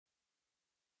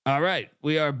All right,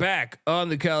 we are back on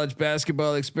the college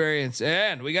basketball experience,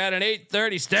 and we got an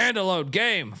 8:30 standalone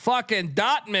game. Fucking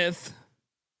Dartmouth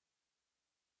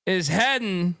is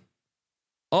heading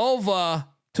over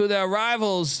to their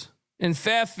rivals in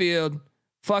Fairfield.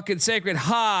 Fucking Sacred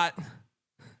Heart.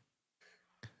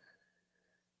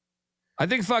 I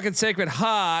think fucking Sacred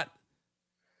Heart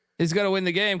is going to win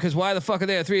the game because why the fuck are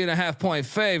they a 3.5 point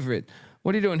favorite?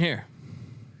 What are you doing here?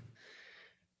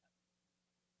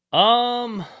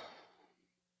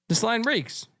 This line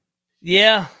reeks.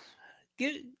 Yeah.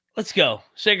 Let's go.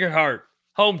 Sacred Heart.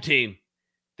 Home team.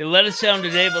 They let us down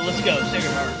today, but let's go.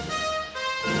 Sacred Heart.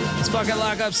 Let's fucking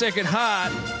lock up Sacred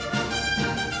Heart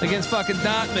against fucking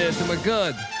Dartmouth and we're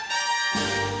good.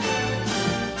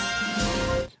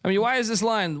 I mean, why is this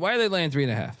line? Why are they laying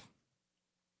 3.5?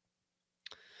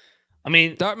 I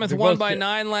mean, Dartmouth won by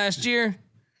 9 last year.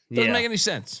 Doesn't make any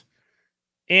sense.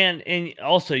 And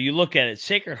also you look at it,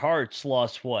 Sacred Heart's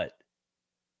lost what?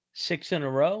 6 in a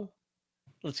row?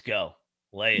 Let's go.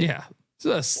 Lay it. Yeah.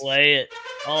 Lay it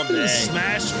all day.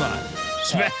 Smash spot.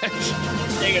 Smash.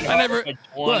 I never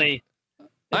 20. Look,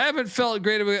 I haven't felt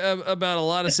great about a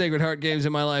lot of Sacred Heart games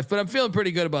in my life, but I'm feeling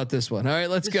pretty good about this one. All right,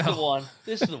 let's go.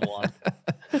 This is the one.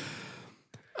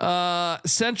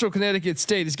 Central Connecticut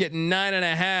State is getting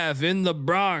 9.5 in the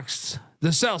Bronx,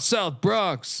 the South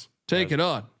Bronx. Take it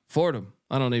on Fordham.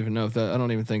 I don't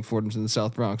even think Fordham's in the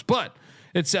South Bronx, but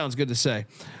it sounds good to say.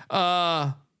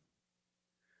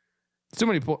 Too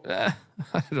many points. I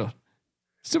don't.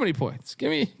 It's too many points. Give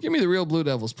me the real Blue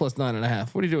Devils plus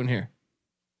 9.5. What are you doing here?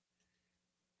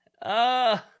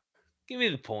 Give me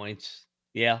the points.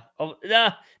 Yeah.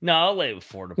 No, I'll lay it with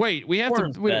Fordham. Wait, we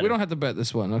don't have to bet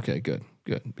this one. Okay, good.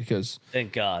 Because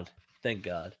thank God.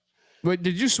 Wait,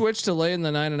 did you switch to laying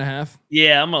the 9.5?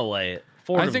 Yeah, I'm gonna lay it.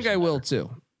 I think I will too.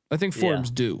 I think Fordham's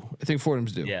due.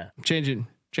 Yeah. Changing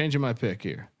my pick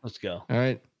here. Let's go. All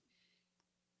right.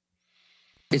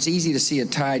 It's easy to see a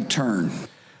tide turn.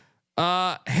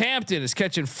 Hampton is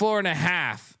catching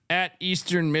 4.5 at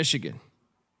Eastern Michigan.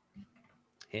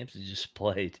 Hampton just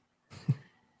played.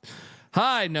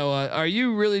 Hi, Noah. Are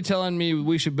you really telling me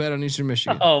we should bet on Eastern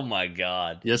Michigan? Oh my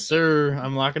God. Yes, sir.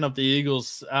 I'm locking up the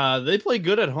Eagles. They play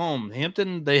good at home.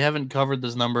 Hampton, they haven't covered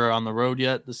this number on the road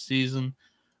yet this season.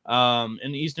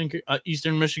 And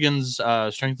Eastern Michigan's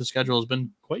strength of schedule has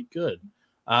been quite good.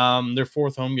 Their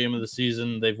 4th home game of the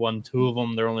season. They've won 2 of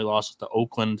them. Their only loss is to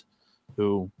Oakland,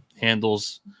 who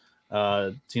handles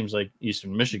teams like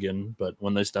Eastern Michigan. But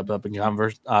when they step up in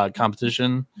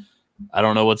competition, I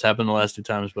don't know what's happened the last 2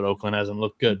 times, but Oakland hasn't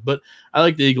looked good. But I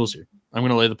like the Eagles here. I'm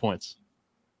going to lay the points.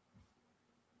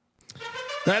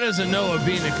 That is a Noah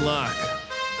Beanick lock.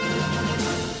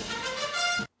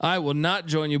 I will not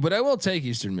join you, but I will take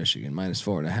Eastern Michigan minus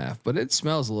 4.5. But it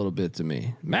smells a little bit to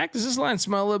me. Mac, does this line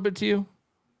smell a little bit to you?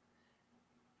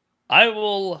 I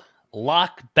will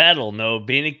lock battle Noah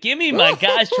Beanick. Give me my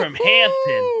guys from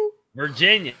Hampton,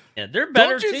 Virginia. They're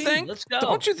better team. Let's go.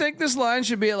 Don't you think this line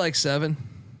should be at like 7?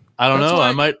 I don't know.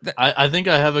 I think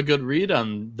I have a good read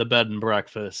on the bed and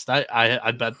breakfast.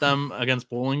 I bet them against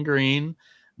Bowling Green.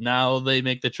 Now they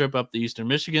make the trip up to Eastern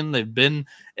Michigan. They've been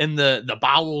in the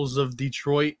bowels of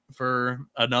Detroit for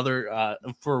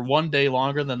for 1 day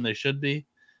longer than they should be.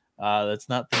 That's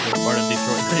not the good part of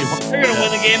Detroit anymore. They're gonna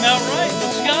win the game outright.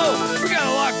 Let's go. We got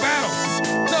a lock battle.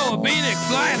 Noah Beanick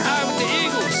flying high with the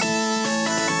Eagles.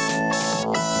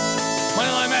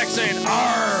 Moneyline Max saying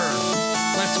 "Arr."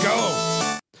 Let's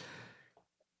go.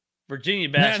 Virginia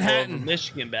basketball,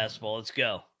 Michigan basketball. Let's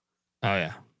go. Oh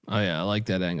yeah. I like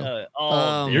that angle.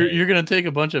 You're gonna take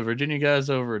a bunch of Virginia guys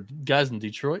over guys in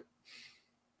Detroit.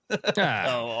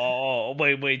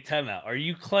 Wait, time out. Are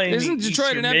you claiming isn't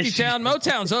Detroit an empty town?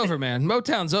 Motown's over, man.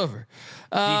 Motown's over.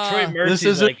 Detroit Mercy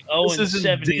is like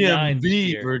 0-79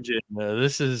 DMV, Virginia.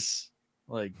 This is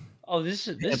like this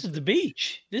is the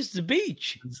beach. This is the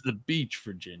beach. This is the beach,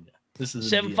 Virginia. This is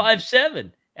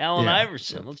 757. Allen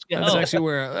Iverson. Let's go.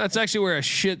 That's actually where a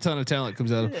shit ton of talent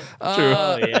comes out of. True.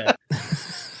 Oh yeah.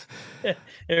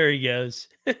 There he goes.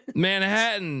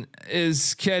 Manhattan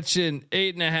is catching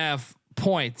 8.5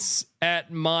 points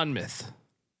at Monmouth.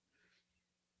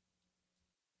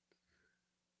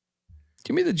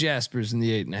 Give me the Jaspers in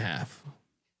the 8.5.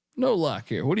 No luck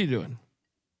here. What are you doing?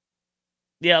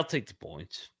 Yeah, I'll take the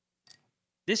points.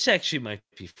 This actually might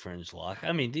be fringe lock.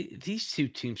 I mean, these 2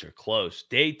 teams are close.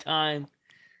 Daytime.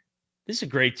 This is a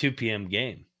great 2 p.m.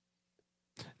 game.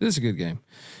 This is a good game.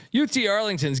 UT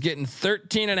Arlington's getting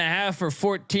 13.5 for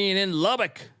 14 in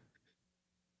Lubbock.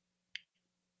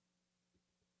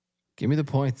 Give me the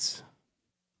points.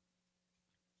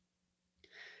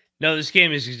 No, this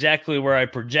game is exactly where I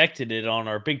projected it on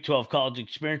our Big 12 college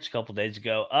experience a couple days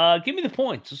ago. Give me the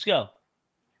points. Let's go.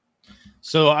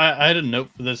 So I had a note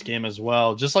for this game as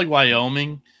well. Just like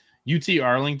Wyoming, UT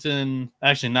Arlington,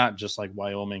 actually not just like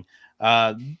Wyoming,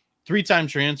 3-time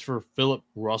transfer Philip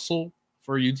Russell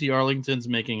for UT Arlington's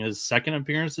making his second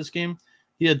appearance this game.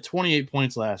 He had 28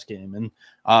 points last game. And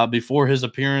before his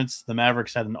appearance, the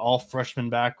Mavericks had an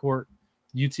all-freshman backcourt.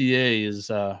 UTA is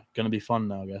going to be fun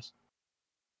now, I guess.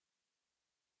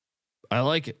 I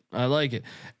like it. I like it.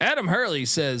 Adam Hurley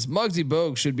says Muggsy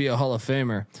Bogues should be a Hall of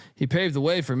Famer. He paved the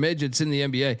way for midgets in the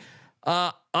NBA.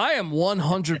 I am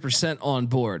 100% on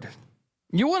board.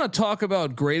 You want to talk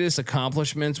about greatest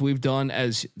accomplishments we've done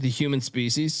as the human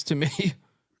species? To me,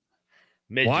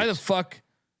 Midgets.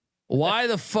 Why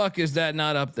the fuck is that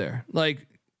not up there? Like,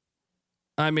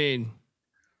 I mean,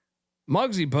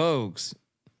 Muggsy Bogues.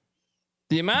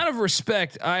 The amount of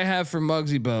respect I have for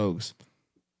Muggsy Bogues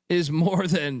is more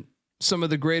than some of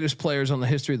the greatest players on the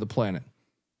history of the planet.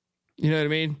 You know what I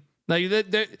mean? Like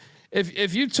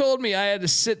if you told me I had to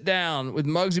sit down with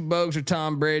Muggsy Bogues or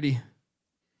Tom Brady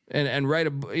and write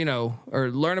or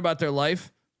learn about their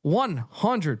life,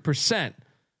 100%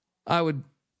 I would.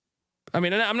 I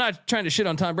mean, I'm not trying to shit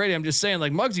on Tom Brady. I'm just saying,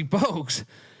 like, Muggsy Bogues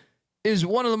is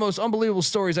one of the most unbelievable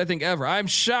stories I think ever. I'm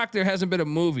shocked there hasn't been a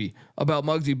movie about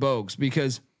Muggsy Bogues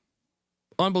because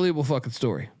unbelievable fucking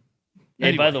story. Hey,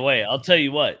 Anyway. by the way, I'll tell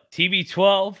you what,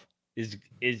 TB12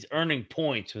 is earning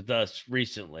points with us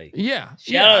recently. Yeah.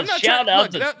 Shout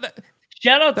out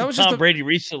to was Tom Brady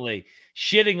recently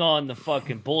shitting on the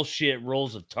fucking bullshit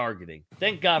rules of targeting.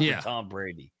 Thank God for Tom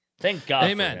Brady. Thank God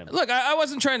Amen. for him. Look, I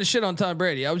wasn't trying to shit on Tom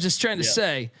Brady. I was just trying to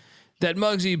say that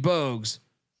Muggsy Bogues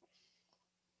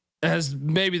has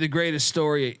maybe the greatest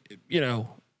story,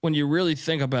 when you really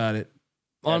think about it.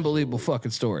 Unbelievable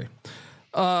fucking story.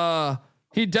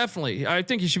 He definitely. I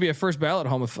think he should be a first ballot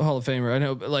Hall of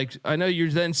Famer. I know you're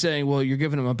then saying, well, you're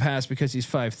giving him a pass because he's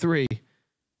 5'3".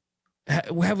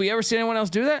 Have we ever seen anyone else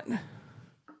do that?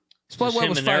 Spud Webb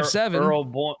was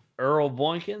 5'7". Earl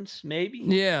Boykins, maybe.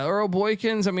 Yeah, Earl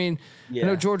Boykins. I mean, I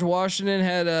know George Washington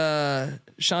had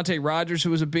Shante Rogers,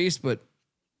 who was a beast, but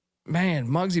man,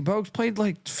 Muggsy Bogues played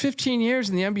like 15 years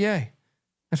in the NBA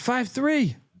at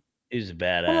 5'3". He was a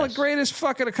badass. One of the greatest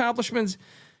fucking accomplishments.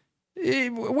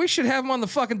 We should have him on the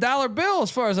fucking dollar bill,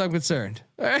 as far as I'm concerned.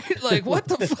 All right, like what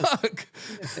the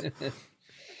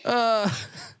fuck?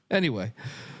 Anyway,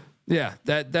 yeah,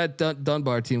 that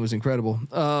Dunbar team was incredible.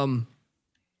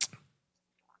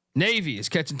 Navy is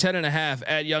catching 10.5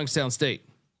 at Youngstown State.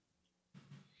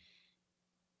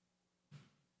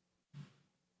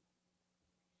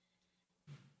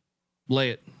 Lay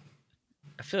it.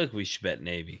 I feel like we should bet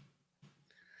Navy.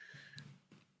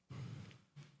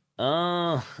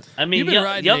 I mean, you've been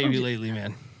riding Navy lately,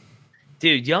 man.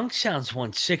 Dude, Youngstown's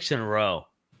won 6 in a row.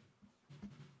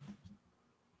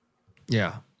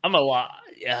 Yeah, I'm a lot.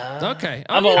 Yeah. Okay.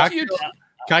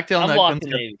 Cocktail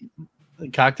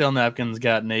napkins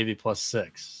got Navy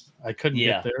 +6. I couldn't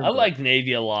get there. I like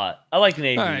Navy a lot. I like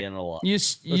Navy in a lot. You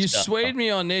swayed me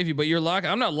on Navy, but you're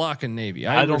locking. I'm not locking Navy.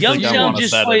 I don't think I want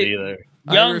to bet it either.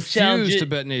 I refuse to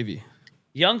bet Navy.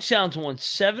 Youngstown's won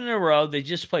 7 in a row. They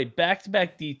just played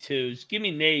back-to-back D2s. Give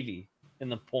me Navy in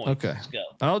the points. Okay. Let's go.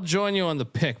 I'll join you on the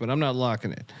pick, but I'm not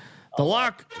locking it. The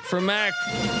lock for Mac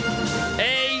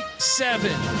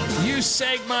A7. You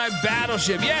sank my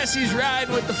battleship. Yes, he's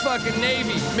riding with the fucking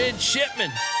Navy midshipman.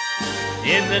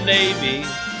 In the Navy.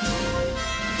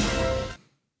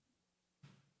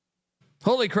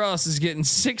 Holy Cross is getting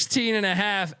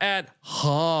 16.5 at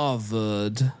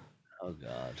Harvard. Oh,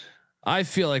 God. I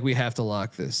feel like we have to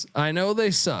lock this. I know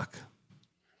they suck.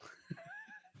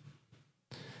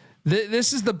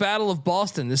 This is the Battle of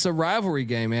Boston. This is a rivalry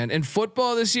game, man. In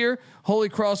football this year, Holy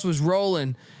Cross was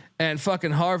rolling, and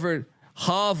fucking Harvard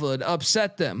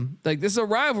upset them. Like, this is a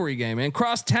rivalry game, man.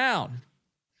 Cross town.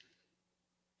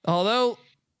 Although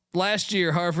last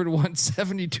year Harvard won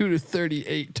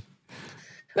 72-38.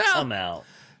 Now,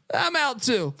 I'm out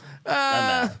too.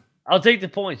 I'm out. I'll take the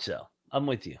points though. I'm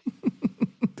with you.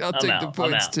 I'll take the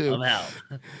points too. I'm out.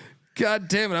 God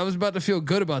damn it. I was about to feel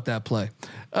good about that play.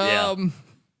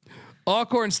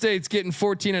 Alcorn State's getting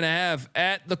 14.5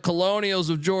 at the Colonials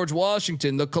of George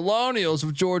Washington. The Colonials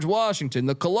of George Washington.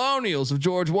 The Colonials of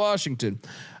George Washington.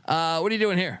 What are you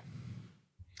doing here?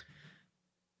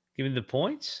 Give me the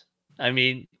points. I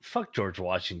mean, fuck George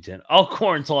Washington.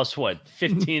 Alcorn's lost what?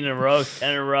 15 in a row, 10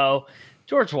 in a row.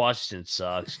 George Washington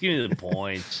sucks. Give me the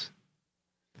points.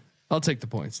 I'll take the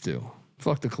points too.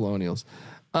 Fuck the Colonials.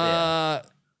 Quinnipiac,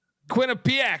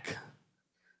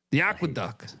 the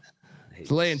Aqueduct, is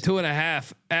laying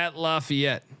 2.5 at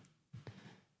Lafayette.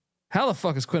 How the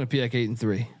fuck is Quinnipiac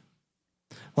 8-3?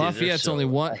 Lafayette's only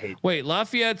one. Wait,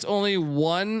 Lafayette's only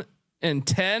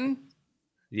 1-10.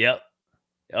 Yep.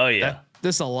 Oh yeah.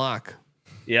 This a lock.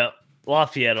 Yep.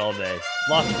 Lafayette all day.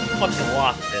 Fucking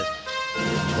lock this.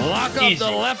 Lock up the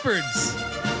Leopards.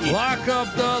 Lock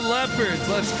up the Leopards.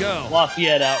 Let's go.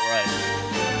 Lafayette outright.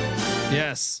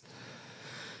 Yes.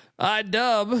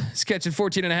 IDub is catching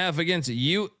 14.5 against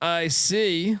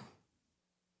UIC.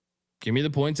 Give me the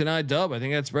points in IDub. I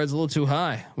think that spread's a little too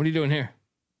high. What are you doing here?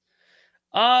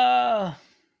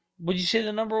 Would you say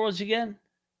the number was again?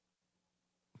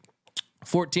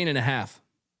 14.5.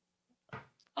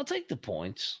 I'll take the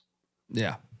points.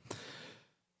 Yeah.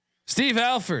 Steve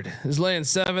Alford is laying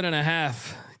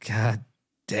 7.5. God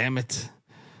damn it.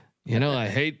 You know, I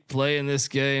hate playing this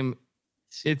game.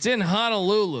 It's in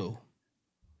Honolulu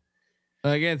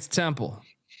against Temple.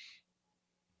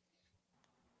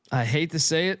 I hate to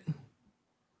say it.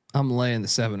 I'm laying the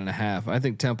 7.5. I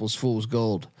think Temple's fool's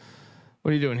gold.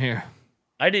 What are you doing here?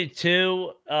 I do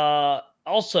too.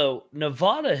 Also,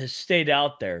 Nevada has stayed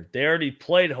out there. They already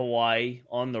played Hawaii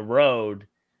on the road.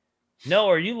 No,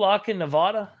 are you locking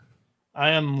Nevada?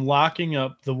 I am locking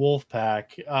up the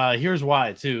Wolfpack. Here's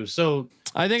why too. So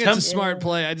I think it's a smart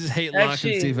play. I just hate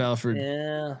locking Steve Alford.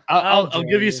 Yeah, I'll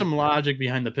give you some logic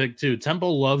behind the pick too.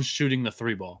 Temple loves shooting the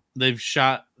 3-ball. They've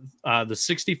shot the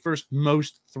 61st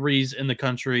most threes in the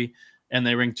country, and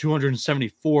they rank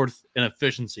 274th in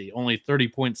efficiency. Only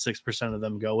 30.6% of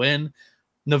them go in.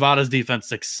 Nevada's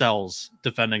defense excels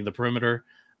defending the perimeter.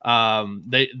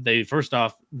 They first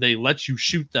off, they let you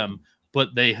shoot them,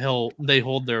 but they hold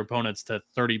their opponents to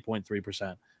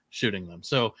 30.3% shooting them.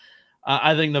 So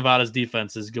I think Nevada's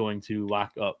defense is going to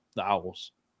lock up the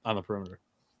Owls on the perimeter.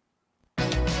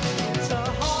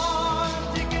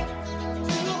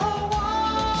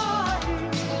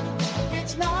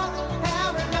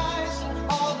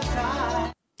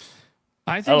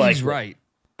 I think he's right.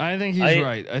 I think he's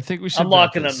right. I think we should. I'm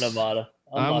locking up Nevada.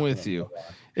 I'm with you.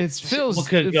 Nevada. It feels. What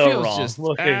could go wrong? Just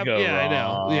what could go yeah, wrong? I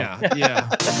know. Yeah.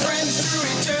 The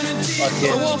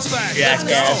Wolfpack.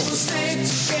 Jackass.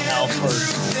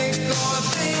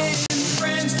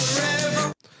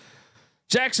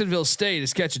 Jacksonville State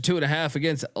is catching 2.5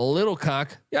 against Little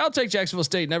Cock. Yeah, I'll take Jacksonville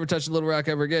State. Never touch Little Rock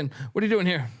ever again. What are you doing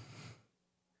here?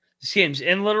 This game's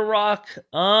in Little Rock.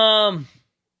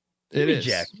 It is.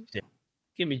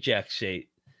 Give me Jack State.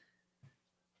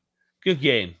 Good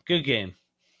game.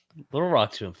 Little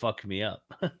Rock's been fucking me up.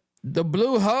 The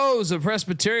Blue Hose of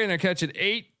Presbyterian are catching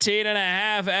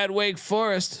 18.5 at Wake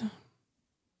Forest.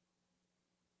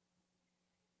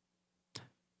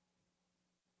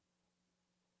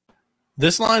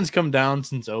 This line's come down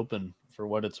since open for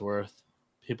what it's worth.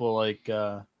 People like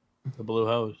the Blue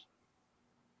Hose.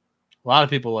 A lot of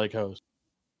people like Hose.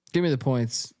 Give me the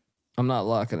points. I'm not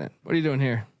locking it. What are you doing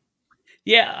here?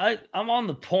 Yeah, I'm on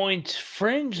the point.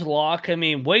 Fringe lock. I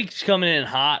mean, Wake's coming in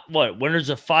hot. What? Winners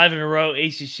of 5 in a row.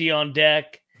 ACC on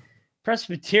deck.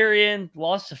 Presbyterian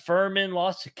lost to Furman.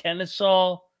 Lost to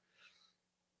Kennesaw.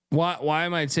 Why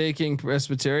am I taking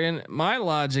Presbyterian? My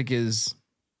logic is,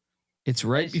 it's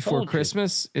right before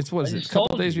Christmas. It's what is it? A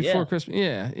couple days before Christmas.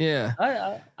 Yeah.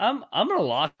 I'm gonna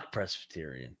lock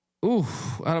Presbyterian. Ooh,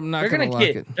 I'm not gonna lock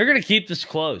it. They're gonna keep this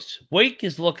close. Wake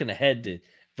is looking ahead to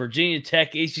Virginia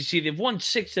Tech, ACC. They've won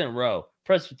 6 in a row.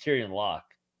 Presbyterian lock.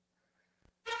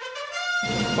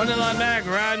 Moneyline Mac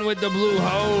riding with the Blue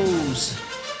Hose.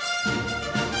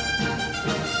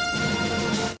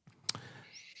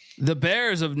 The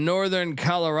Bears of Northern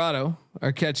Colorado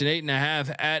are catching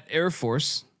 8.5 at Air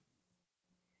Force.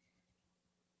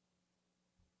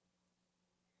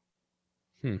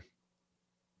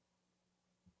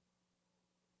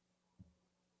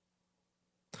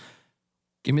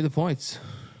 Give me the points.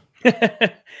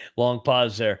 Long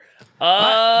pause there.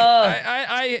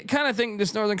 I kind of think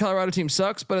this Northern Colorado team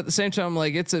sucks, but at the same time, I'm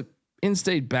like, it's a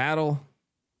in-state battle.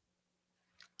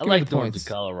 I like Northern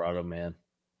Colorado, man.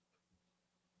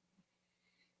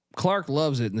 Clark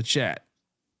loves it in the chat.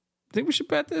 Think we should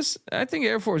bet this? I think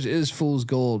Air Force is fool's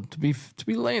gold to be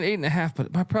laying 8.5.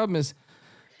 But my problem is,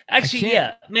 actually,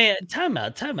 yeah, man. Time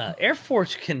out. Air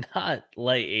Force cannot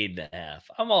lay 8.5.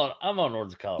 I'm on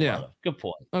Northern Colorado. Yeah. Good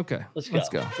point. Okay, let's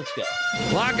go.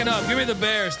 Lock it up. Give me the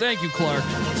Bears. Thank you, Clark.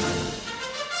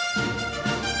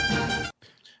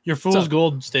 Your fool's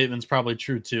gold statement's probably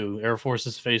true too. Air Force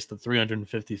has faced the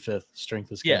 355th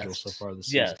strength of schedule so far this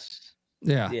season.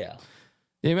 Yeah.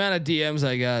 The amount of DMs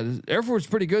I got, Air Force is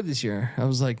pretty good this year. I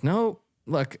was like, no,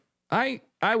 look, I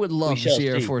would love to see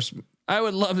Air Force. I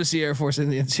would love to see Air Force in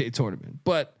the NCAA tournament,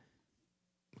 but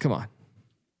come on.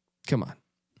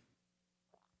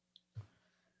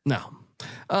 No.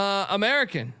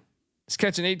 American is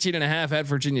catching 18.5 at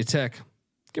Virginia Tech.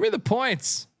 Give me the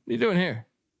points. What are you doing here?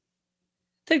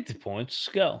 Take the points.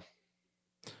 Let's go.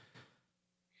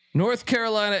 North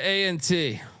Carolina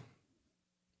A&T.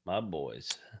 My boys.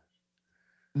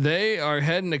 They are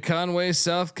heading to Conway,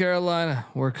 South Carolina,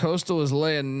 where Coastal is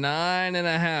laying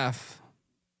 9.5.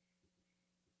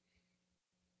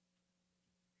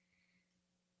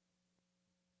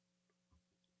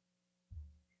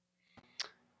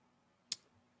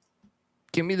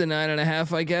 Give me the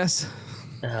 9.5, I guess.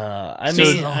 I So,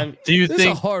 mean, do you This is a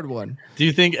think hard one.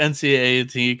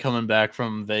 NCAA coming back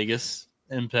from Vegas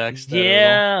impacts that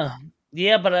at all?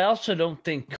 yeah, but I also don't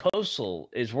think Coastal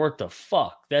is worth the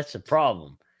fuck. That's the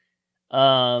problem.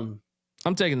 I'm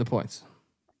taking the points.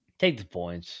 Take the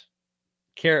points.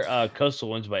 Coastal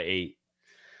wins by 8.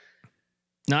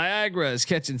 Niagara is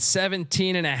catching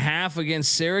 17.5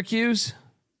 against Syracuse.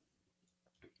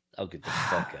 I'll get the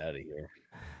fuck out of here.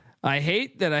 I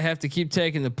hate that I have to keep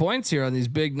taking the points here on these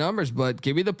big numbers, but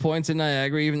give me the points in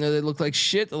Niagara, even though they looked like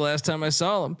shit the last time I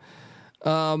saw them.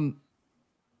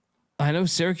 I know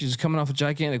Syracuse is coming off a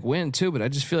gigantic win too, but I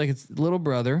just feel like it's little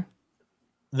brother.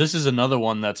 This is another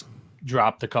one that's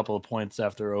dropped a couple of points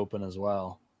after open as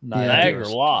well. Niagara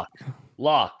lock.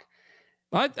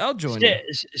 I'll join you.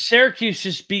 Syracuse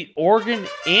just beat Oregon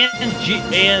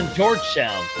and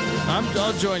Georgetown.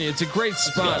 I'll join you. It's a great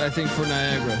spot, I think, for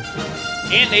Niagara.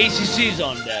 And the ACC's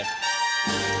on deck.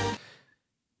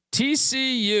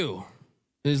 TCU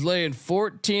is laying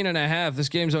 14.5. This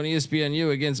game's on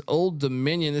ESPNU against Old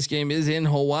Dominion. This game is in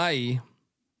Hawaii.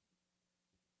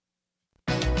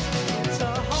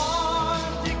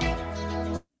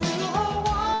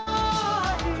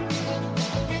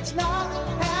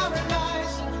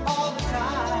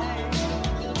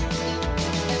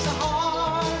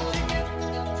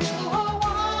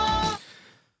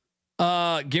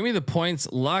 Give me the points.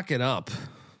 Lock it up.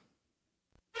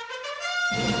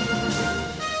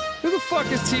 Who the fuck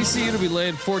is TCU to be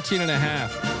laying 14.5?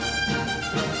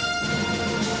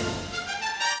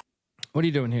 What are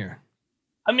you doing here?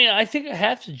 I mean, I think I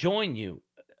have to join you.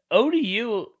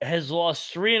 ODU has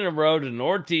lost 3 in a row to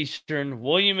Northeastern,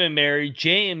 William and Mary,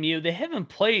 JMU. They haven't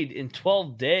played in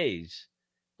 12 days.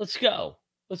 Let's go.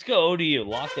 Let's go, ODU.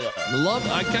 Lock it up.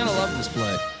 I kind of love this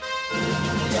play.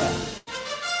 Yeah.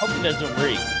 Hope it doesn't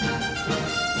reek.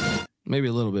 Maybe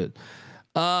a little bit.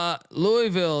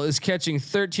 Louisville is catching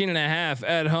 13.5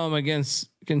 at home against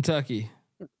Kentucky.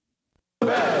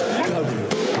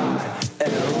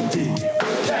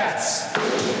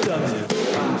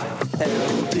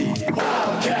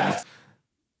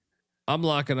 I'm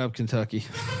locking up Kentucky.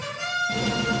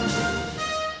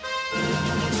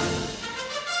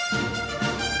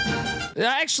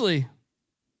 Actually,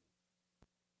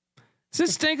 does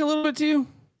this stink a little bit to you?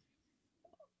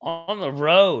 On the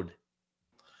road.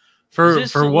 For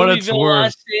what it's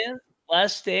worth,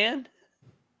 last stand.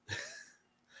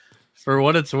 For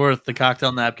what it's worth, the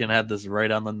cocktail napkin had this right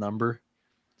on the number.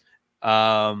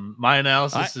 My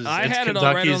analysis is I had it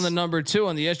all right on the number 2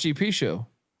 on the SGP show.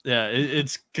 Yeah,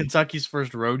 it's Kentucky's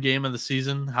first road game of the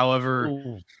season.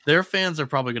 However, their fans are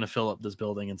probably going to fill up this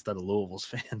building instead of Louisville's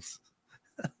fans.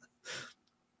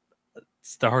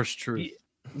 It's the harsh truth.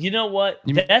 You know what?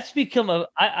 That's become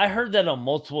I heard that on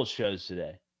multiple shows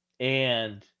today.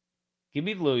 And give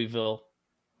me Louisville.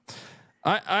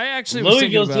 I actually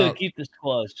Louisville's was going to keep this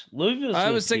close.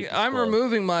 I'm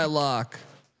removing my lock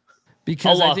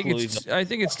because I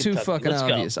think it's too fucking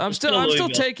obvious. I'm still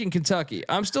taking Kentucky.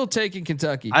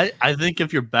 I think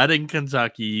if you're betting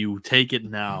Kentucky, you take it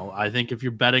now. I think if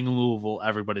you're betting Louisville,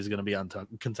 everybody's going to be on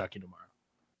Kentucky tomorrow.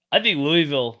 I think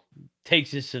Louisville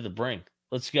takes this to the brink.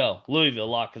 Let's go. Louisville,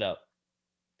 lock it up.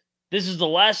 This is the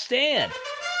last stand.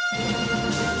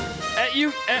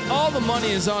 All the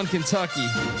money is on Kentucky.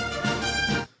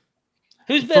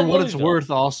 Who's For what it's worth,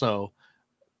 also,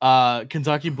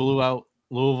 Kentucky blew out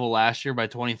Louisville last year by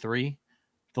 23.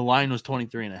 The line was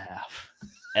 23.5.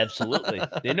 Absolutely.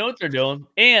 They know what they're doing.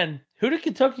 And who did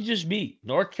Kentucky just beat?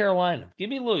 North Carolina. Give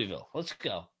me Louisville. Let's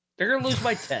go. They're going to lose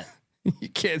by 10. You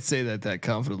can't say that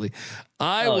confidently.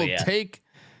 I will take.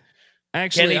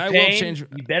 Actually, Kenny I Payne, will change.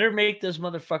 You better make those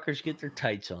motherfuckers get their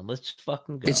tights on. Let's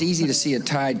fucking go. It's easy to see a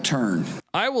tide turn.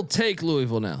 I will take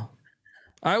Louisville now.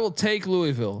 I will take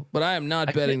Louisville, but I am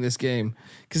not betting this game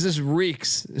because this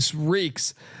reeks. This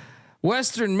reeks.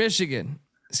 Western Michigan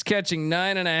is catching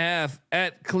 9.5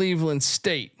 at Cleveland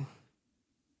State.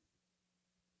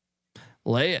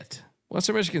 Lay it.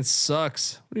 Western Michigan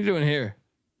sucks. What are you doing here?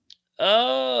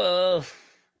 I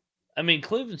mean,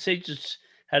 Cleveland State just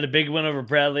had a big win over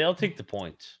Bradley. I'll take the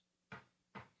points.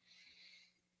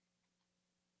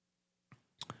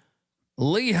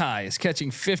 Lehigh is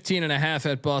catching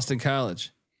 15.5 at Boston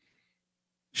College.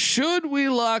 Should we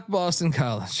lock Boston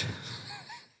College?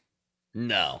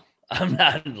 No, I'm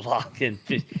not locking.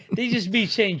 They just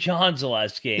beat St. John's the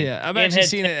last game. Yeah, I've And actually had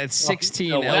seen it at 16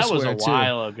 No, that was elsewhere a too.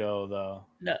 while ago, though.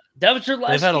 No, that was their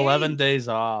last. They've had game. 11 days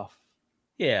off.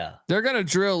 Yeah, They're gonna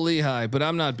drill Lehigh, but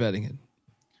I'm not betting it. give me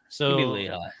So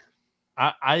Lehigh.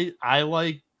 I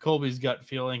like Colby's gut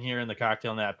feeling here, and the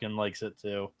cocktail napkin likes it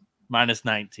too.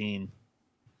 -19.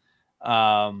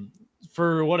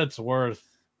 For what it's worth,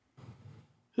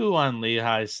 who on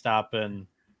Lehigh stopping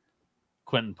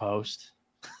Quentin Post?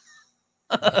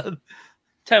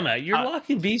 Time out. You're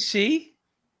locking BC?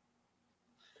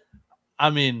 I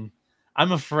mean,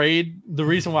 I'm afraid the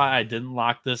reason why I didn't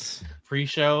lock this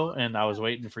pre-show and I was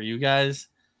waiting for you guys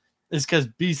is because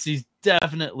BC's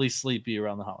definitely sleepy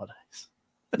around the holidays.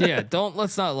 Yeah,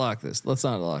 let's not lock this. Let's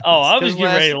not lock. Oh, this. I was 'Cause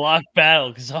getting ready to lock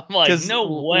battle because I'm like, 'cause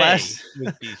no way.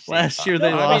 with BC. last year they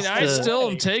I lost. mean, I still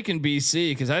am taking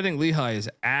BC because I think Lehigh is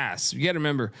ass. You got to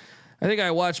remember, I think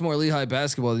I watch more Lehigh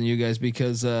basketball than you guys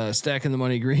because Stacking the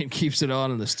Money Green keeps it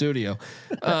on in the studio.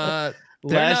 They're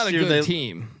not a good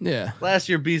team. Yeah. Last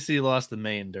year BC lost to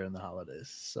Maine during the holidays,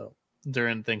 so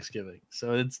during Thanksgiving,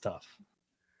 so it's tough.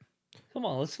 Come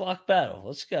on, let's lock battle.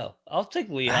 Let's go. I'll take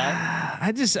Lehigh.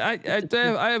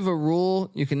 I have a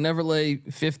rule. You can never lay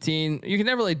 15. You can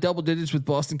never lay double digits with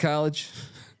Boston College.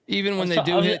 Even when they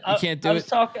do hit, you can't do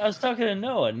it. I was talking to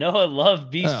Noah. Noah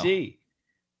loved BC.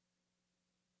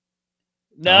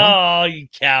 No, you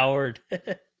coward.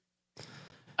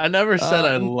 I never said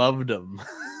I loved them.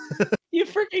 You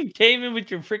freaking came in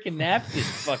with your freaking napkin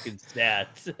fucking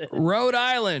stats. Rhode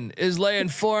Island is laying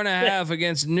 4.5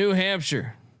 against New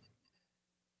Hampshire.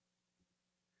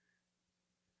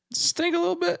 Stink a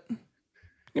little bit.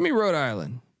 Give me Rhode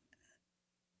Island.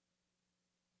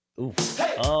 Ooh.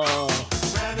 Oh,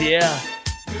 yeah.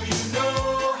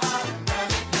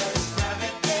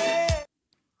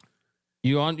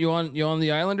 You on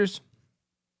the Islanders?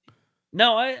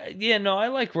 No, I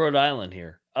like Rhode Island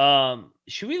here.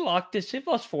 Should we lock this? They've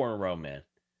lost 4 in a row, man.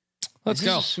 Let's Is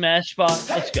this go. a smash spot.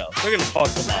 Let's go. They're gonna fuck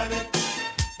them up.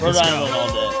 Rhode Island all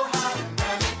day.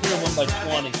 They're gonna win by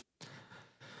 20.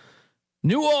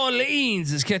 New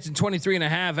Orleans is catching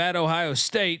 23.5 at Ohio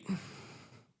State.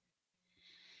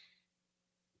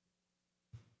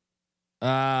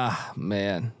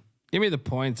 Man. Give me the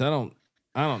points. I don't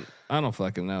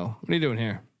fucking know. What are you doing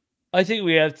here? I think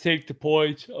we have to take the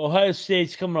points. Ohio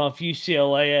State's coming off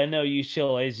UCLA. I know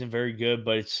UCLA isn't very good,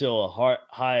 but it's still a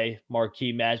high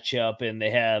marquee matchup, and they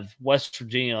have West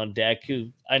Virginia on deck,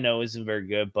 who I know isn't very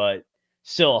good, but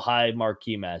still a high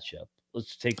marquee matchup.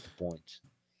 Let's take the points.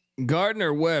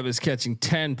 Gardner Webb is catching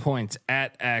 10 points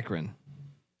at Akron.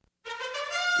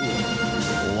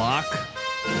 Lock.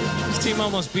 This team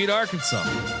almost beat Arkansas.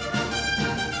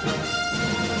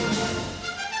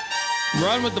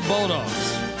 Run with the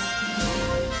Bulldogs.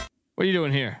 What are you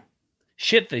doing here?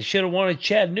 Shit, they should have won at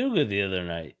Chattanooga the other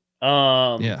night.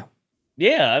 Yeah.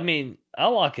 Yeah, I mean,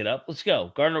 I'll lock it up. Let's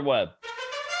go. Gardner Webb.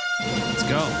 Let's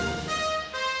go.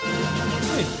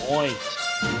 How many points?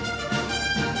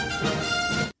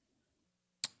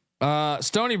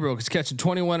 Stony Brook is catching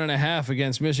 21.5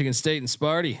 against Michigan State and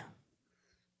Sparty.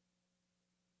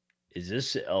 Is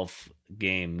this an elf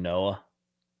game, Noah?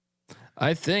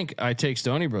 I think I take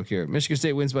Stony Brook here. Michigan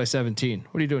State wins by 17.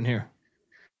 What are you doing here?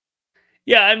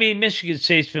 Yeah, I mean, Michigan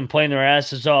State's been playing their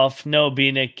asses off. Noah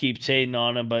Beanick keeps hating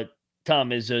on them, but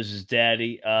Tom Izzo's his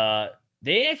daddy.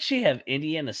 They actually have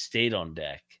Indiana State on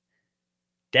deck.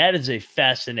 That is a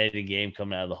fascinating game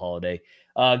coming out of the holiday.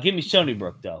 Give me Stony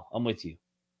Brook, though. I'm with you.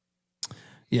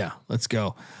 Yeah, let's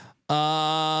go.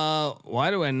 Why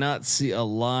do I not see a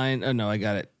line? Oh no, I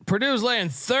got it. Purdue's laying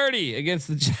 30 against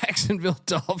the Jacksonville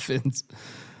Dolphins.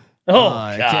 Oh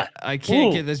God, I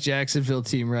can't get this Jacksonville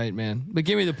team right, man. But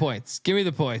give me the points. Give me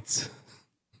the points.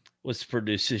 What's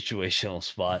Purdue situational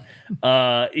spot?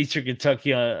 Eastern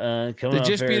Kentucky coming. They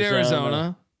just beat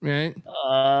Arizona, right?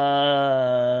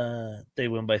 They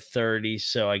win by 30,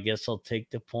 so I guess I'll take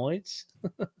the points.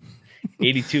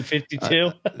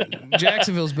 82-52.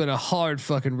 Jacksonville's been a hard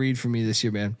fucking read for me this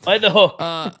year, man. By the hook.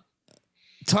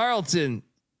 Tarleton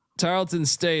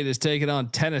State is taking on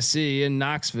Tennessee in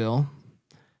Knoxville.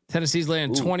 Tennessee's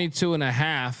laying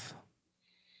 22.5.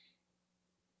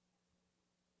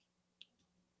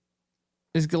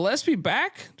 Is Gillespie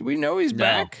back? Do we know he's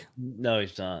back? No,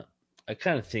 he's not. I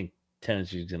kind of think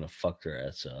Tennessee's gonna fuck their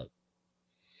ass up.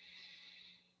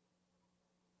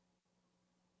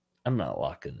 I'm not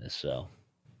locking this, so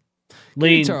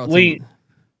lean.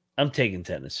 I'm taking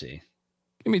Tennessee.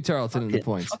 Give me Tarleton in the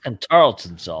points. Fucking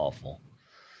Tarleton's awful.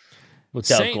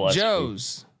 without St. Gillespie.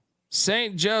 Joe's.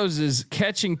 St. Joe's is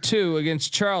catching 2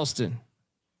 against Charleston.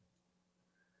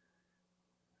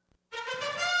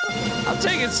 I'm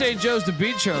taking St. Joe's to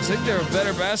beat Charleston. I think they're a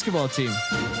better basketball team.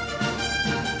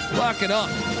 Lock it up.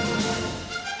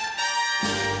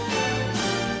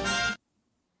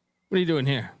 What are you doing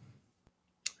here?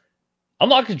 I'm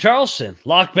locking Charleston.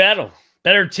 Lock battle.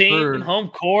 Better team, home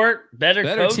court, better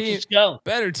coach. Team. Let's go.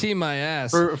 Better team, my ass.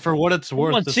 For what it's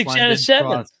worth, won this 6 line out of did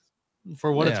 7. cross.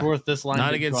 For what it's worth, this line not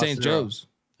did against cross St. 0. Joe's.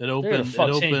 It They're opened. gonna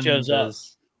fuck St. Joe's up.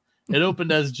 It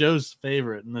opened as Joe's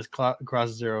favorite, and this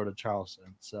cross 0 to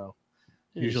Charleston. So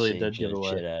usually it did give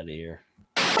away. Shit out of here.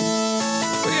 We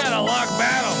got a lock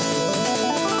battle.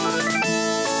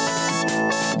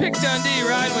 Pick Dundee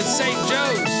riding with St.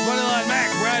 Joe's. Moneyline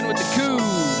Mac riding with the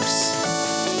Cougs.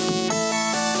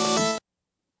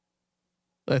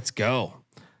 Let's go.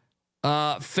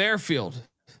 Fairfield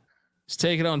is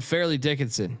taking on Fairleigh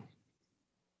Dickinson.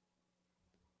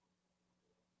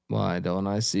 Why don't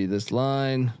I see this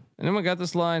line? Anyone got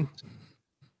this line?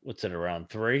 What's it, around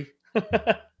 3?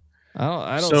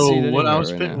 I don't so see it when I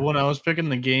anywhere was when I was picking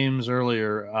the games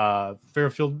earlier,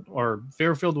 Fairfield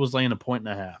was laying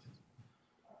 1.5,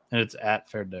 and it's at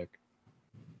Fair Dick.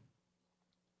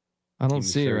 I don't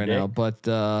see it right now, but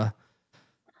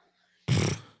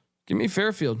give me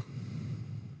Fairfield.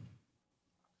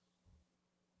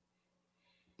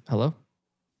 Hello,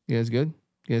 you guys good?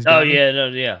 You guys got me?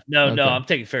 No, I'm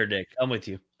taking Fair Dick. I'm with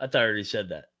you. I thought I already said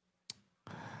that.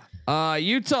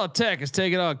 Utah Tech is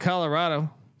taking on Colorado.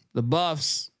 The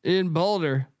Buffs in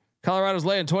Boulder. Colorado's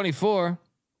laying 24.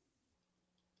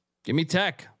 Give me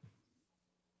Tech.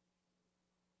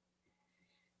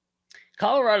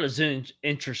 Colorado's an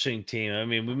interesting team. I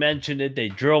mean, we mentioned it. They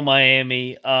drill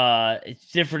Miami. It's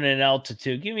different in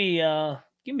altitude. Give me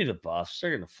the Buffs.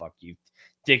 They're gonna fuck you,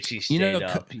 Dixie State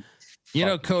up.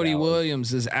 Cody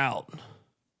Williams is out.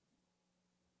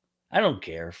 I don't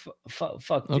care.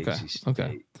 Fuck Dixie State.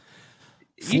 Okay.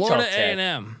 Florida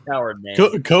A&M.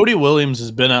 Cody Williams has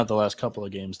been out the last couple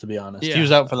of games, to be honest. Yeah. He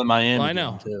was out for the Miami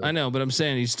game too. I know, but I'm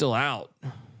saying he's still out.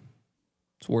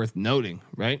 It's worth noting,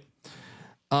 right?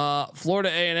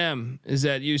 Florida A&M is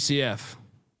at UCF.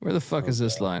 Where the fuck is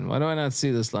this line? Why do I not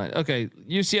see this line? Okay,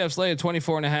 UCF's laying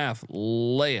 24.5.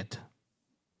 Lay it.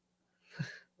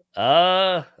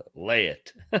 Lay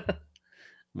it. I'm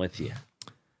with you.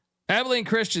 Abilene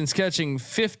Christian's catching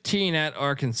 15 at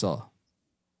Arkansas.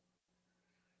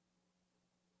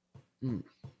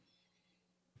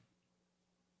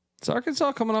 Is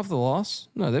Arkansas coming off the loss?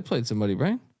 No, they played somebody,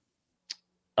 right?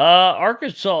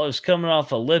 Arkansas is coming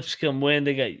off a Lipscomb win.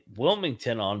 They got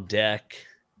Wilmington on deck.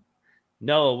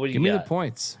 Noah, what do you got? Give me the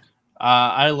points.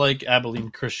 I like Abilene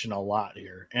Christian a lot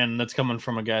here, and that's coming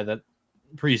from a guy that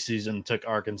preseason took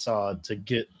Arkansas to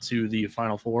get to the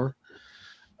Final Four.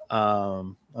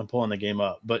 I'm pulling the game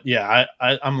up, but yeah,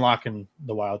 I'm locking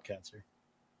the Wildcats here.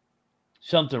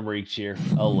 Something reeks here.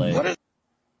 I'll lay it.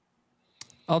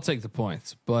 I'll take the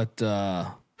points, but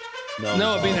no,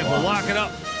 being able to lock it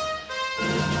up.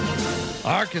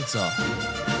 Arkansas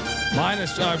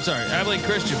Abilene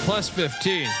Christian plus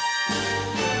 15.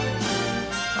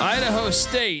 Idaho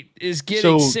State is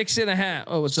getting 6.5.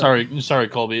 Oh, what's up? Sorry,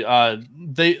 Colby.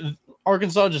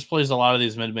 Arkansas just plays a lot of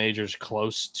these mid majors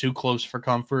too close for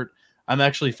comfort. I'm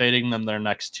actually fading them their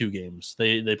next 2 games.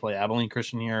 They play Abilene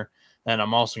Christian here, and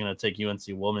I'm also going to take UNC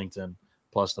Wilmington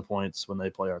plus the points when they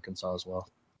play Arkansas as well.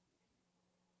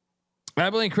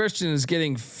 Abilene Christian is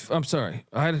getting.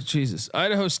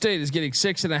 Idaho State is getting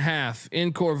 6.5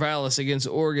 in Corvallis against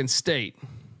Oregon State.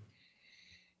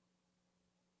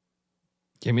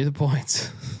 Give me the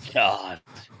points. God,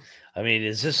 I mean,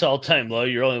 is this all-time low?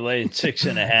 You're only laying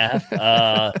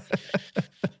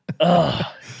 6.5.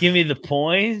 Give me the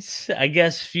points. I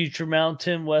guess future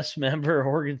Mountain West member,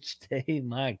 Oregon State.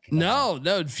 My God.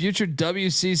 No, future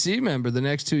WCC member the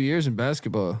next 2 years in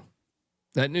basketball.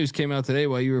 That news came out today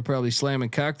while you were probably slamming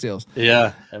cocktails.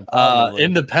 Yeah.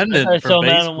 Independent for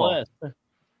baseball.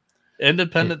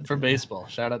 Independent for baseball.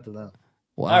 Shout out to them.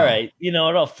 Wow. All right. You know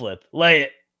what? I'll flip. Lay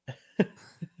it.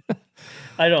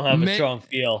 I don't have a strong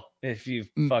feel. If you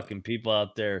fucking people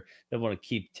out there that want to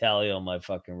keep tally on my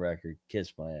fucking record,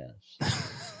 kiss my ass.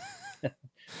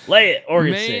 Lay it,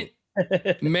 Oregon State.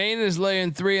 Maine is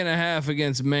laying 3.5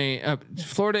 against Maine.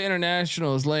 Florida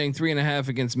International is laying 3.5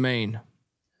 against Maine.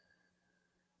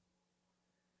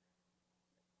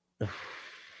 God.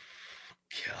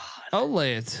 I'll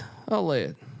lay it. I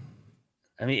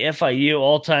mean, FIU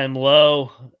all-time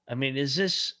low. I mean, is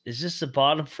this the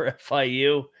bottom for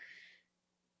FIU?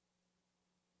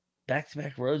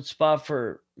 Back-to-back road spot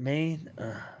for Maine.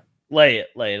 Lay it.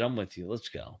 I'm with you. Let's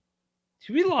go.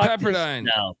 Should we lock Pepperdine.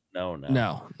 This?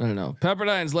 No.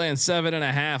 Pepperdine's laying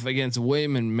 7.5 against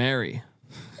William and Mary.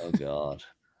 Oh God.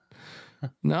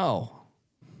 No.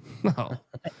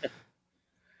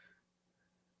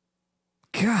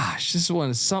 Gosh, this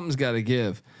one something's got to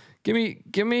give. Give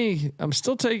me. I'm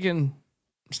still taking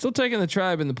the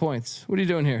Tribe in the points. What are you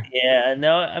doing here? Yeah,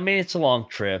 no. I mean, it's a long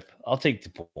trip. I'll take the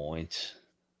points.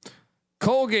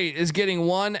 Colgate is getting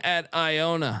 1 at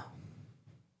Iona.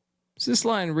 Does this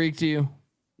line reek to you?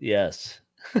 Yes.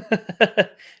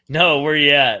 No, where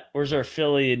you at? Where's our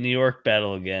Philly and New York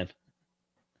battle again?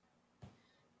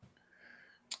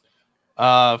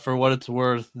 For what it's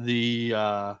worth,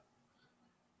 the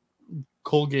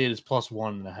Colgate is plus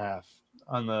 1.5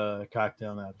 on the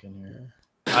cocktail napkin here.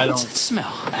 I don't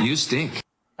smell. You stink.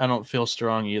 I don't feel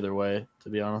strong either way, to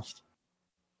be honest.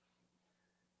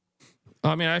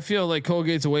 I mean, I feel like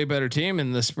Colgate's a way better team,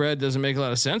 and the spread doesn't make a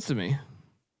lot of sense to me.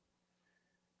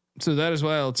 So that is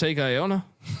why I'll take Iona.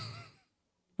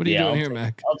 What are you doing here,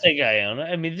 Mac? I'll take Iona.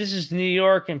 I mean, this is New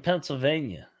York and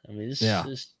Pennsylvania. I mean, this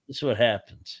is what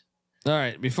happens. All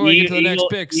right, before I get to the next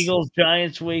picks, Eagles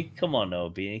Giants week. Come on,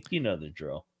 OB, you know the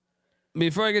drill.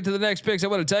 Before I get to the next picks, I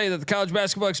want to tell you that the college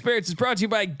basketball experience is brought to you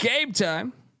by Game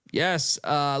Time. Yes,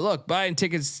 look, buying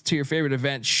tickets to your favorite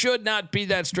event should not be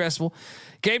that stressful.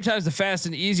 Game Time is the fast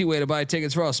and easy way to buy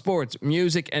tickets for all sports,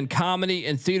 music, and comedy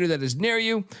and theater that is near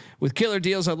you. With killer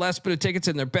deals on last minute tickets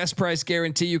and their best price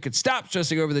guarantee, you can stop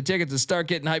stressing over the tickets and start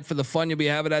getting hyped for the fun you'll be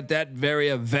having at that very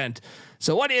event.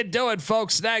 So what are you doing,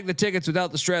 folks? Snag the tickets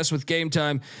without the stress with Game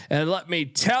Time. And let me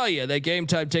tell you that Game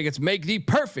Time tickets make the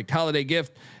perfect holiday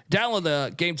gift. Download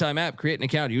the Game Time app, create an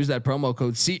account, use that promo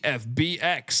code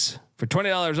CFBX for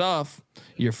 $20 off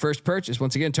your first purchase.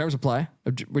 Once again, terms apply.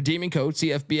 Redeeming code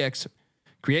CFBX.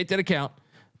 Create that account,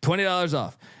 $20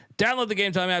 off. Download the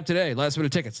Game Time app today. Last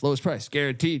minute tickets, lowest price,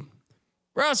 guaranteed.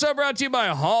 We're also brought to you by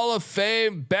Hall of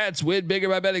Fame Bets. Win bigger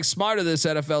by betting smarter this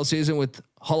NFL season with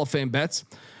Hall of Fame Bets.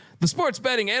 The sports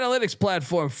betting analytics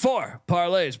platform for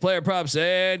parlays, player props,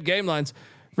 and game lines.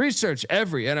 Research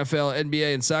every NFL,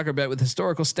 NBA, and soccer bet with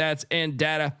historical stats and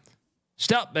data.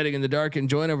 Stop betting in the dark and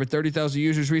join over 30,000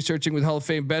 users researching with Hall of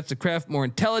Fame Bets to craft more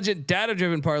intelligent,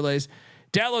 data-driven parlays.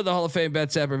 Download the Hall of Fame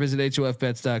Bets app or visit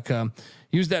HOFBets.com.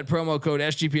 Use that promo code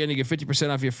SGPN to get 50%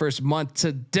 off your first month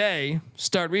today.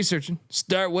 Start researching.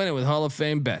 Start winning with Hall of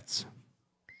Fame Bets.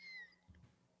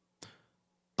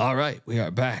 All right, we are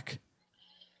back.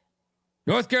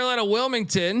 North Carolina,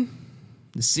 Wilmington.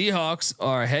 The Seahawks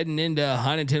are heading into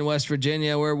Huntington, West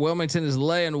Virginia, where Wilmington is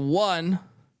laying 1.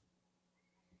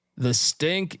 The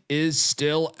stink is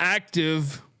still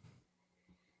active.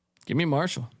 Give me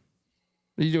Marshall.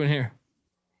 What are you doing here?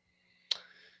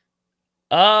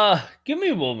 Give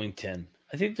me Wilmington.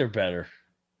 I think they're better.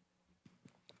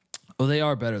 Oh, they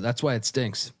are better. That's why it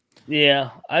stinks.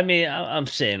 Yeah, I mean, I'm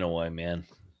staying away, man.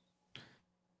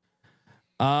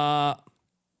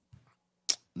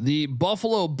 The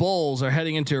Buffalo Bulls are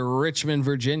heading into Richmond,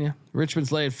 Virginia.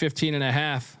 Richmond's laying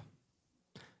 15.5.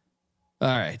 All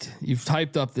right, you've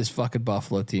hyped up this fucking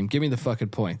Buffalo team. Give me the fucking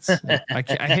points. I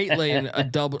hate laying a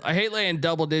double. I hate laying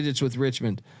double digits with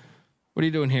Richmond. What are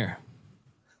you doing here?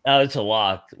 Oh, it's a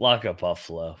lock. Lock up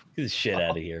Buffalo. Get the shit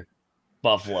out of here.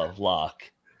 Buffalo lock.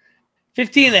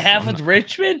 15.5 with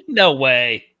Richmond? No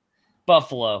way.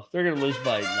 Buffalo. They're gonna lose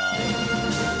by 9.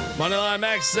 Moneyline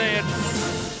Max saying,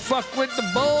 "Fuck with the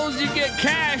Bulls, you get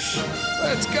cash."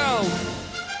 Let's go.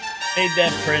 Ain't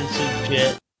that Prince and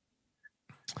shit.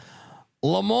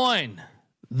 Lemoyne,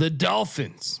 the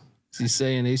Dolphins. Is he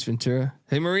saying Ace Ventura?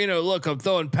 Hey Marino, look, I'm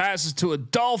throwing passes to a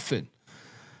dolphin.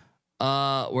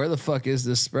 Where the fuck is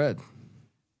this spread?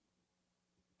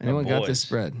 Anyone got this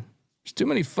spread? There's too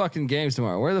many fucking games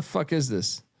tomorrow. Where the fuck is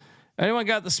this? Anyone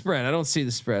got the spread? I don't see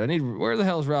the spread. Where the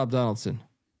hell is Rob Donaldson?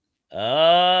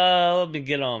 Let me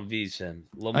get on VSiN.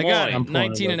 I got it.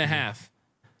 19.5.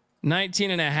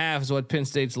 19.5 is what Penn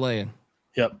State's laying.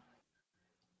 Yep.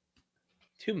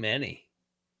 Too many.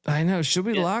 I know. Should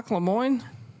we lock Lemoyne?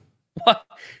 What?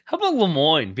 How about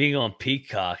Lemoyne being on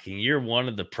Peacocking? You're one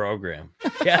of the program.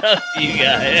 Shout out to you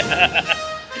guys.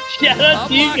 Shout out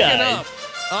to you guys.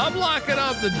 I'm locking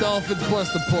up the Dolphins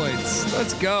plus the points.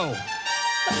 Let's go.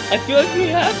 I feel like we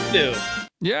have to.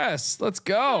 Yes, let's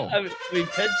go. I mean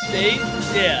Penn State.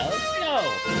 Yeah, let's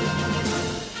go.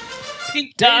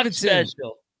 Peacock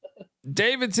special.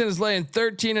 Davidson is laying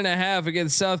 13.5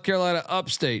 against South Carolina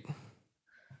Upstate.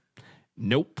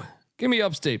 Nope. Give me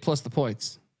Upstate plus the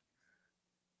points.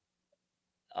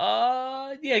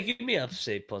 Yeah, give me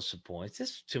Upstate plus the points.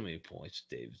 That's too many points,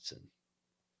 Davidson.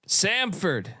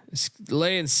 Samford is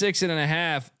laying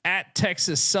 6.5 at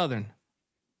Texas Southern.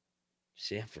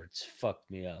 Samford's fucked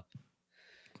me up.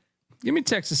 Give me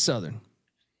Texas Southern.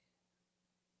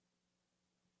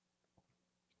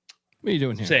 What are you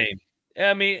doing here? Same.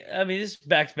 I mean, this is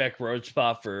back-to-back road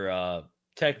spot for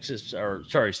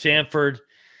Sanford.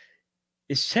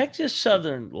 Is Texas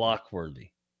Southern lock worthy?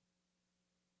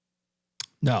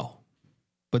 No,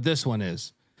 but this one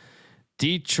is.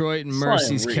 Detroit and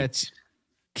Mercy's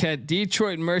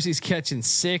Detroit and Mercy's catching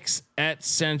 6 at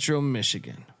Central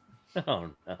Michigan.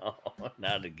 Oh no,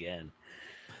 not again.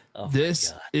 Oh,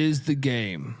 this is the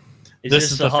game.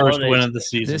 This is the first win of the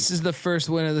season. This is the first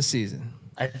win of the season.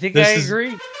 I think I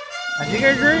agree.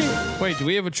 Wait, do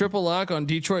we have a triple lock on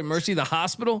Detroit Mercy, the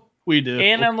hospital? We do.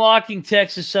 And I'm locking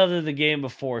Texas Southern the game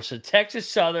before. So Texas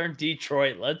Southern,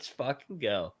 Detroit, let's fucking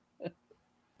go.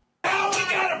 Now we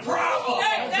got a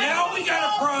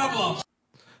problem.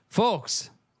 Folks,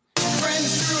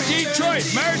 Detroit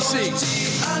Mercy.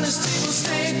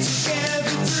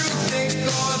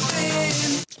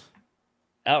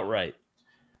 Outright.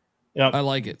 Yep. I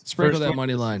like it. Sprinkle First that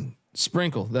money line.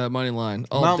 Sprinkle that money line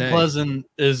all Mount day. Pleasant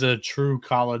is a true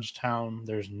college town.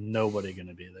 There's nobody going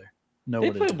to be there.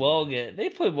 Nobody. They played well again. They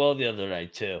played well the other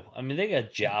night too. I mean, they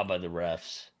got jobbed by the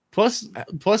refs. Plus,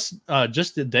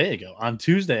 just a day ago, on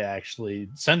Tuesday, actually,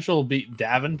 Central beat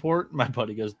Davenport. My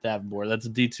buddy goes Davenport. That's a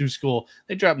D2 school.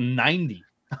 They dropped 90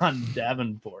 on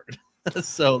Davenport.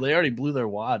 So they already blew their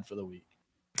wad for the week.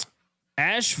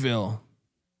 Asheville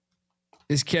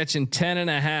is catching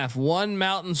 10.5. One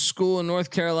mountain school in North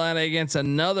Carolina against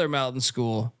another mountain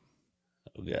school.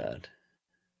 Oh, God.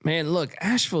 Man, look,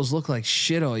 Asheville's looked like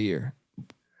shit all year.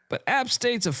 But App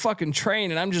State's a fucking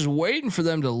train, and I'm just waiting for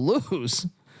them to lose.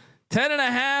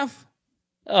 10.5.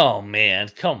 Oh man,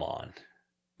 come on.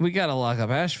 We gotta lock up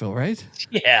Asheville, right?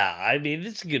 Yeah, I mean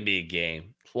this is gonna be a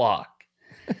game. Lock.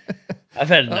 I've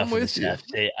had enough of this App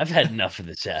State. I've had enough of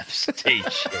this App State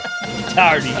shit. I'm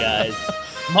tired of you guys.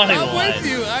 Money I'm line. with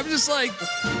you. I'm just like,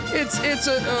 it's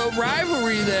a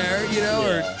rivalry there, you know,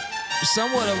 or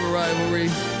somewhat of a rivalry.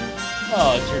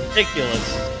 Oh, it's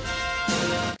ridiculous.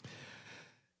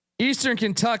 Eastern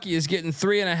Kentucky is getting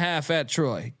 3.5 at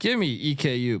Troy. Give me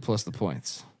EKU plus the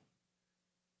points.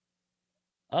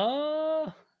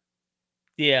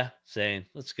 Yeah, same.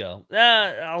 Let's go.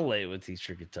 I'll lay it with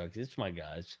Eastern Kentucky. It's my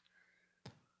guys.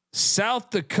 South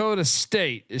Dakota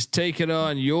State is taking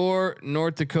on your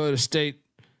North Dakota State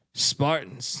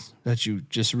Spartans that you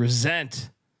just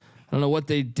resent. I don't know what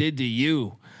they did to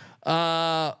you.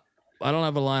 I don't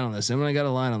have a line on this. Anyone got a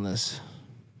line on this?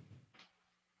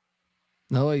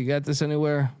 Noah, you got this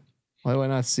anywhere? Why do I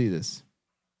not see this?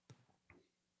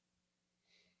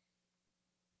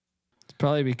 It's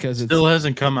probably because it still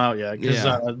hasn't come out yet. Because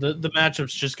Yeah. the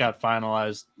matchups just got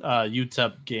finalized.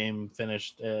 UTEP game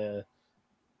finished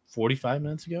 45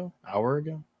 minutes ago, hour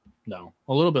ago. No,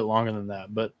 a little bit longer than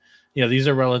that. But yeah, these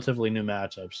are relatively new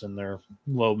matchups, and they're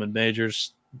low mid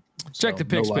majors. Check the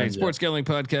picks page,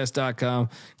 sportsgamblingpodcast.com.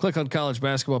 Click on college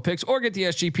basketball picks or get the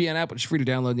SGPN app, which is free to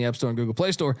download in the App Store and Google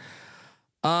Play Store.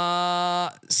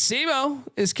 SEMO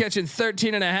is catching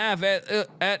 13.5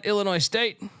 at Illinois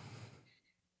State.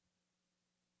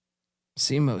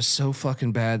 SEMO is so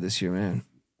fucking bad this year, man.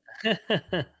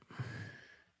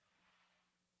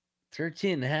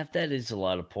 13.5. That is a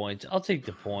lot of points. I'll take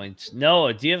the points.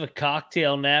 Noah, do you have a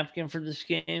cocktail napkin for this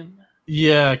game?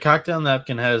 Yeah, cocktail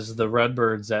napkin has the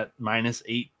Redbirds at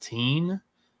 -18.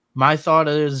 My thought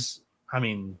is, I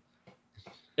mean,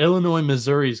 Illinois,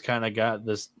 Missouri's kind of got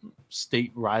this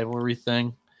state rivalry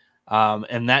thing.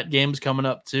 And that game's coming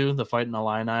up too, the Fighting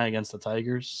Illini against the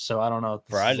Tigers. So I don't know if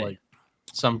this is like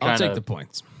some kind I'll take of the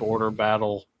points. border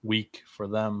battle week for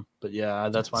them. But yeah,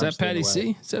 that's why Is that Patty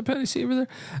C? Is that Patty C over there?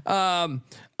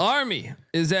 Army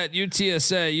is at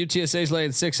UTSA. UTSA's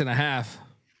laying 6.5.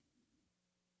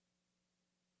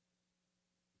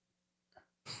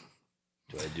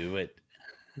 Do I do it?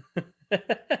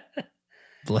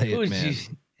 Lay it, man.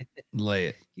 Lay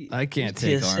it. I can't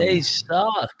take Army. UTSA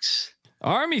sucks.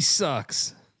 Army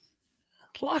sucks.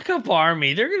 Lock up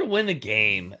Army. They're gonna win the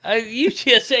game.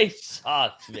 UTSA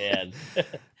sucks, man.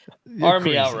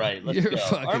 Army crazy. outright. Let's You're go.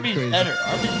 fucking Army's crazy. better.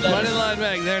 Army's better. Moneyline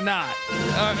Mag, they're not.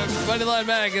 Moneyline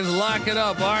Mag is locking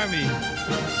up Army.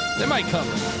 They might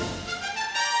cover.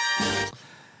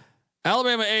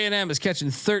 Alabama A&M is catching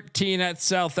 13 at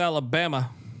South Alabama.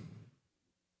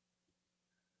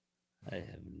 I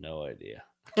have no idea.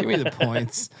 Give me the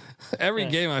points. Every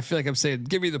game, I feel like I'm saying,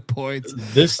 "Give me the points."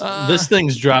 This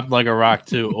thing's dropped like a rock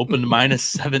too. Opened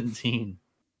 -17.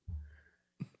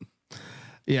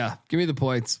 Yeah, give me the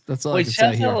points. That's all I Wait, can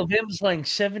South say here. Alabama's like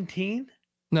 17?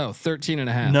 No,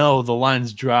 13.5. No, the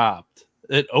line's dropped.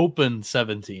 It opened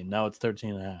 17. Now it's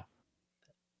 13.5.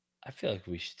 I feel like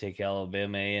we should take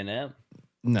Alabama A&M.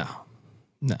 No.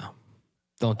 No,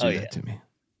 don't do that to me.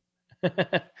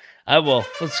 I will.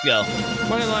 Let's go.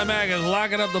 Moneyline Mag is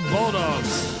locking up the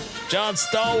Bulldogs. John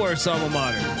Stallworth's alma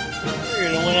mater.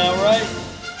 You're going to win outright.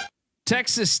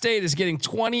 Texas State is getting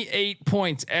 28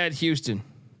 points at Houston.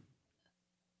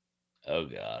 Oh,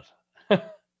 God.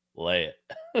 Lay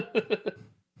it.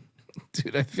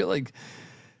 Dude, I feel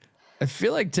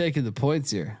like taking the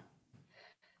points here.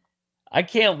 I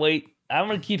can't wait. I'm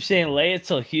going to keep saying lay it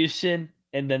till Houston,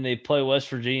 and then they play West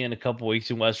Virginia in a couple weeks,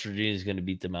 and West Virginia is going to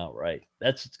beat them outright.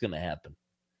 That's what's going to happen.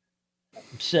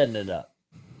 I'm setting it up.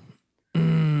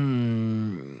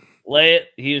 Lay it,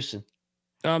 Houston.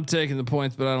 I'm taking the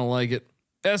points, but I don't like it.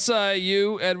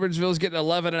 SIU, Edwardsville's getting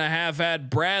 11.5 at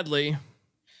Bradley.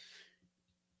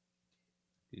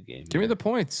 Good game. Give me the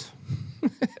points.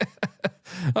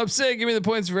 I'm saying give me the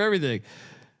points for everything.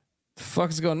 The fuck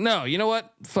is going? No, you know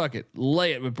what? Fuck it.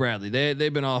 Lay it with Bradley.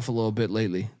 They've been off a little bit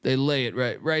lately. They lay it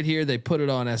right here. They put it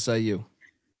on SIU.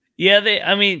 Yeah,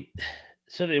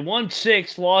 so they won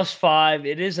 6, lost 5.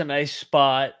 It is a nice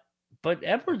spot, but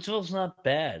Edwardsville's not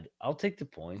bad. I'll take the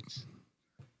points.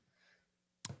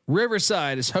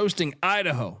 Riverside is hosting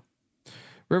Idaho.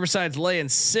 Riverside's laying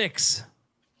 6.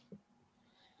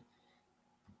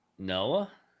 Noah?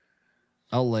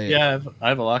 I'll lay it. Yeah, I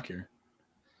have a lock here.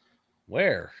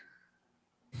 Where?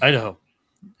 Idaho.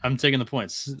 I'm taking the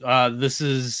points. This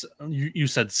is you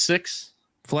said 6.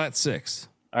 Flat 6.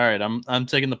 All right, I'm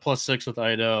taking the +6 with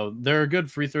Idaho. They're a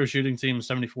good free throw shooting team,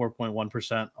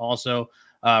 74.1%. Also,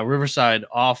 Riverside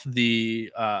off the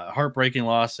heartbreaking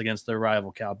loss against their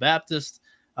rival Cal Baptist,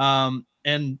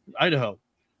 and Idaho.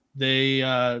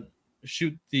 They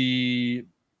shoot the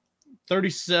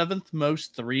 37th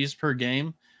most threes per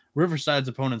game. Riverside's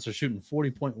opponents are shooting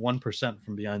 40.1%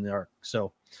 from behind the arc.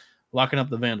 So, locking up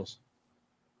the Vandals.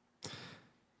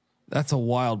 That's a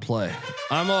wild play.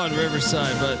 I'm on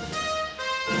Riverside, but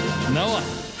Noah,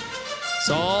 it's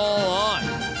all on.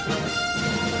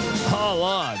 All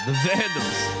on. The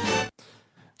Vandals.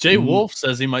 Jay Wolf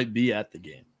says he might be at the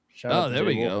game. Shout out to there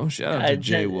Jay we Wolf. go. Shout out to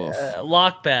Jay Wolf.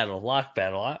 Lock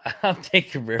battle. I'm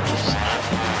taking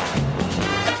Riverside.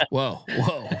 Whoa.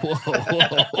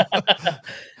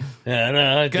 Got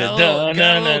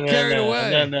a little carried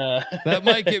away. That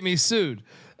might get me sued.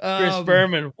 Chris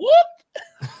Berman. Whoop.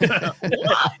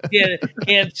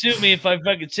 Can't sue me if I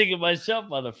fucking sing it myself,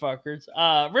 motherfuckers.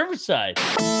 Riverside. 2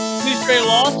 straight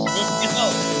losses. Let's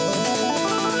go.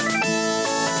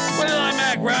 Moneyline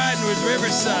Mac riding with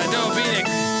Riverside. No, Phoenix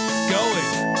going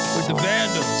with the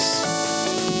Vandals.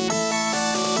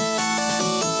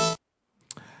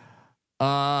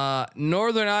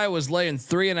 Northern Iowa's laying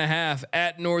 3.5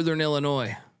 at Northern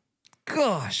Illinois.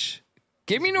 Gosh,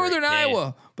 give me Northern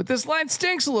Iowa, but this line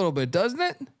stinks a little bit, doesn't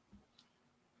it?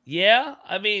 Yeah,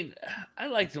 I mean, I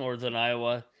like Northern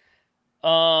Iowa.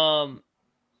 I'll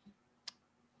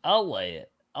lay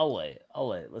it.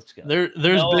 Let's go.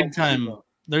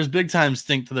 There's big time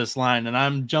stink to this line, and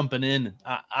I'm jumping in.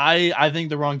 I think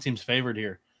the wrong team's favored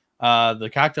here. The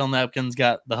cocktail napkins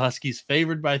got the Huskies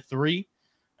favored by 3,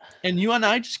 and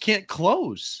UNI just can't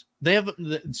close. They have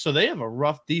a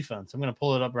rough defense. I'm going to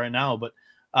pull it up right now, but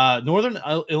Northern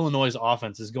Illinois'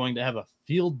 offense is going to have a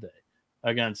field day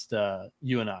against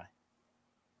UNI.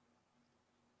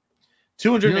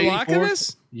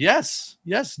 284th. Yes.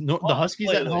 The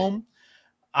Huskies at home.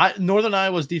 Northern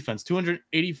Iowa's defense,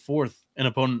 284th in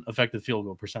opponent effective field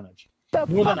goal percentage.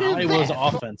 Northern Iowa's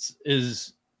offense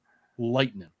is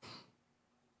lightning.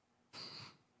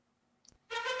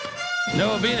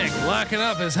 Noah Bieniek locking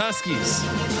up his Huskies.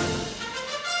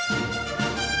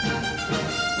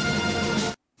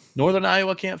 Northern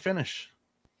Iowa can't finish.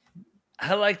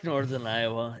 I like Northern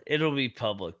Iowa. It'll be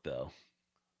public though.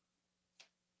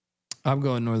 I'm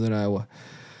going Northern Iowa.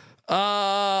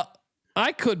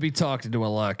 I could be talking to a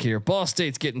lock here. Ball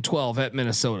State's getting 12 at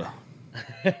Minnesota.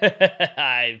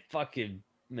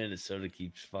 Minnesota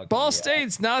keeps fucking. Ball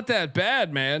State's not that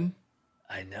bad, man.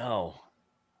 I know.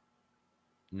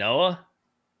 Noah?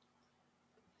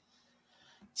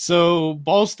 So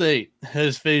Ball State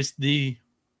has faced the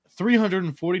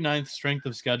 349th strength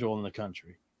of schedule in the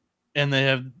country, and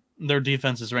their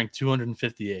defense is ranked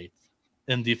 258th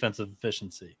in defensive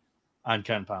efficiency on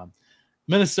KenPom.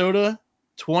 Minnesota,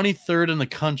 23rd in the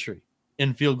country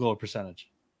in field goal percentage.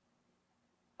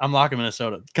 I'm locking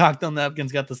Minnesota. Cocktail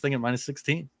Napkins got this thing at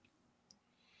 -16.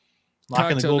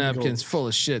 Cocktail Napkins full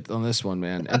of shit on this one,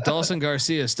 man. And Dawson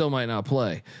Garcia still might not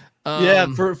play.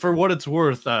 For what it's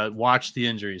worth, watch the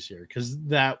injuries here, because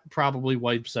that probably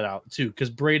wipes it out too. Because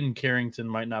Braden Carrington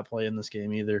might not play in this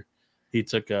game either. He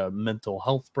took a mental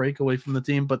health break away from the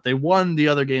team, but they won the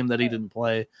other game that he didn't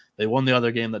play. They won the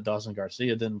other game that Dawson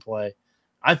Garcia didn't play.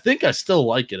 I think I still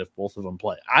like it if both of them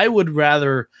play. I would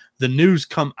rather the news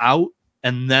come out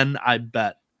and then I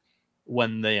bet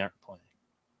when they aren't playing.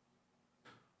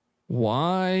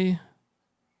 Why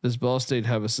does Ball State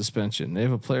have a suspension? They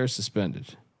have a player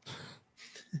suspended.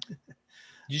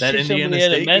 That Indiana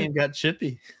State game got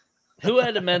chippy. Who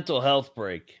had a mental health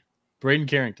break? Braden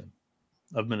Carrington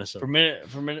of Minnesota.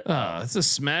 For minute. It's a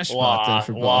smash spot then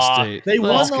for Ball State. They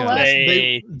won Let's the go. last.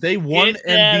 They won Get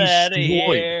and that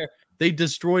destroyed. They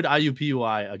destroyed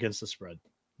IUPUI against the spread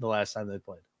the last time they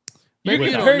played. Maybe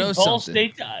you don't know Ball something.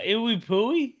 State Iwi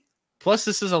Pooey? Plus,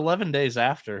 this is 11 days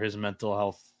after his mental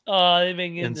health. Oh, they've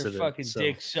been getting their Incident, fucking so.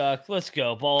 dick sucked. Let's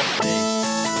go, Ball State.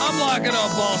 I'm locking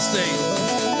up Ball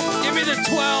State. Give me the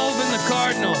 12 and the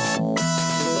Cardinal.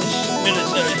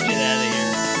 Minnesota, get out of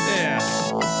here. Yeah.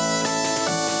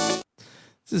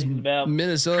 This is About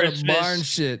Minnesota Christmas. barn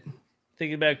shit.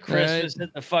 Thinking about Christmas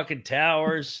at the fucking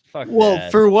towers. Fuck Well,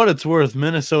 that. for what it's worth,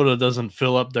 Minnesota doesn't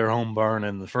fill up their home barn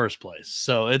in the first place,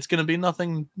 so it's going to be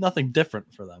nothing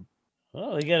different for them.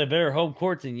 Well, they got a better home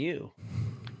court than you.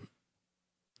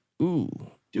 Ooh.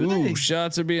 Do they?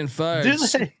 Shots are being fired. Do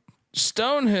they?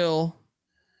 Stonehill.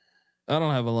 I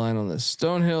don't have a line on this.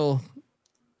 Stonehill.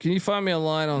 Can you find me a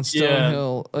line on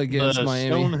Stonehill against The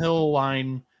Miami? Stonehill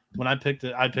line, when I picked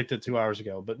it 2 hours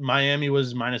ago, but Miami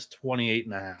was minus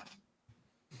 28.5.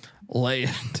 Lay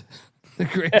it. The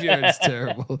graveyard is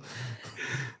terrible.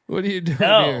 What are you doing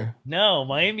here? No,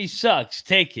 Miami sucks.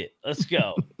 Take it. Let's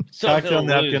go. Cocktail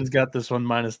Napkins got this one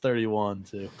minus 31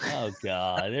 too. Oh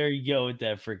God, there you go with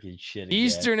that freaking shit. Again.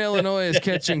 Eastern Illinois is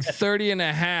catching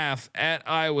 30.5 at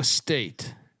Iowa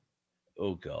State.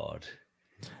 Oh God.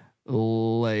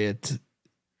 Lay it.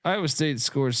 Iowa State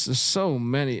scores so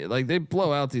many. Like they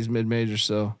blow out these mid majors.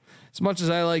 So as much as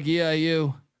I like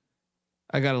EIU,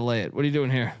 I gotta lay it. What are you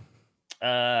doing here?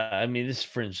 I mean, this is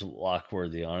fringe lock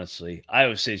worthy, honestly.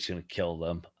 Iowa State's gonna kill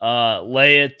them.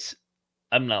 Lay it.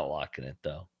 I'm not locking it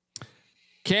though.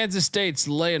 Kansas State's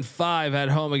laying 5 at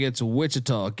home against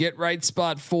Wichita. Get right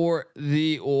spot for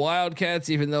the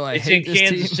Wildcats, even though It's hate in this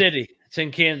Kansas team. City. It's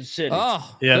in Kansas City.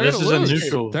 Oh, Yeah, they're this gonna is lose. a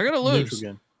neutral. They're gonna lose.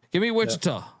 Game. Give me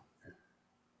Wichita.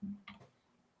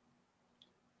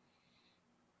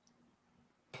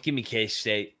 Give me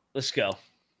K-State. Let's go.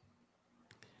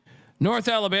 North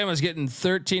Alabama's getting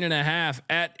 13.5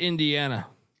 at Indiana.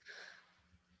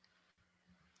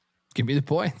 Give me the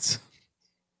points.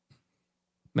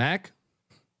 Mac?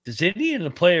 Does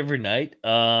Indiana play every night?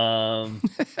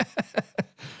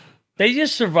 They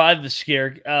just survived the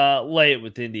scare. Lay it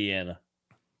with Indiana.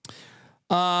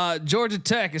 Georgia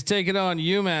Tech is taking on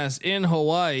UMass in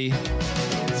Hawaii.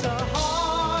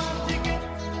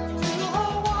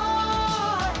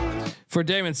 For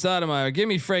Damon Stoudemire, give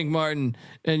me Frank Martin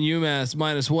and UMass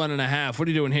minus 1.5. What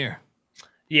are you doing here?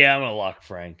 Yeah, I'm gonna lock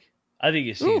Frank. I think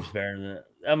his team's better than it.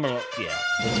 I'm gonna let's go.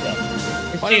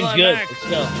 His Money team's line good. Mac. Let's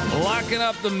go. Locking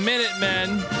up the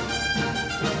Minutemen.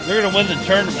 They're gonna win the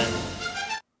tournament.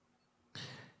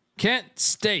 Kent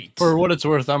State. For what it's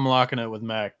worth, I'm locking it with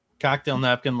Mac. Cocktail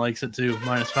Napkin likes it too,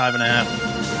 minus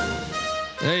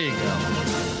 5.5. There you go.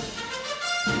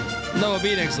 Noah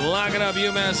Beatix locking up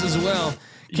UMass as well.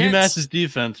 UMass's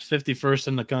defense, 51st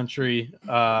in the country,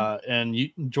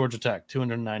 and Georgia Tech,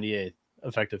 298th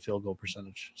effective field goal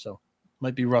percentage. So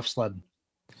might be rough sledding.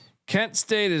 Kent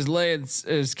State is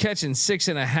catching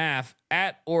 6.5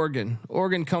 at Oregon.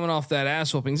 Oregon coming off that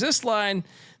ass whoopings. This line,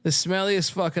 the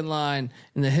smelliest fucking line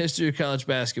in the history of college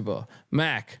basketball.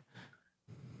 Mac.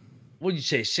 What'd you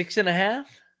say? 6.5?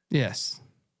 Yes.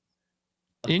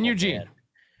 In Eugene. Man.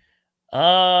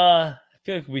 I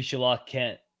feel like we should lock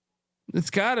Kent. It's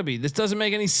got to be. This doesn't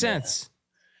make any sense.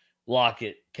 Lock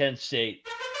it. Kent State.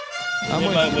 I'm They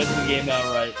with might you. win the game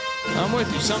outright. I'm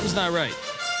with you. Something's not right.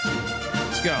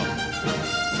 Let's go.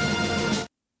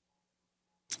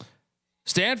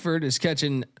 Stanford is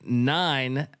catching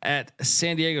 9 at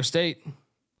San Diego State.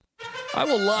 I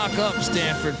will lock up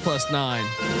Stanford plus 9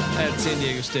 at San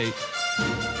Diego State.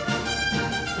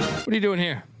 What are you doing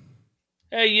here?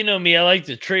 Hey, you know me. I like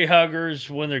the tree huggers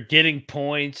when they're getting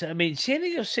points. I mean, San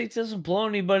Diego State doesn't blow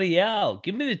anybody out.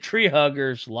 Give me the tree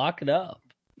huggers. Lock it up.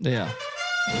 Yeah,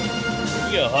 Here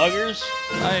you go, huggers.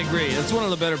 I agree. It's one of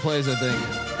the better plays, I think.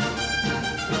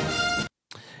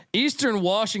 Eastern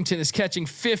Washington is catching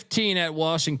 15 at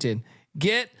Washington.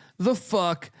 Get the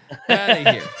fuck out of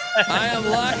here. I am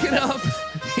locking up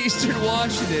Eastern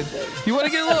Washington. You want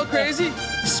to get a little crazy?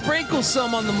 Sprinkle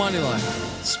some on the money line.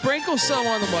 Sprinkle some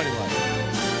on the money line.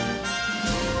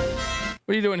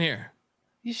 What are you doing here?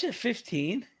 You said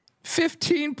 15?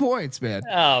 15 points, man.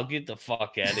 Oh, get the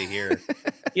fuck out of here.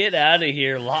 Get out of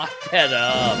here. Lock that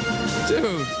up.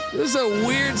 Dude, this is a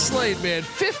weird slate, man.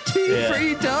 15 for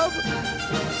E-Dub?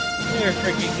 You're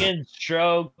freaking getting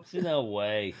stroked. No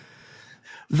way.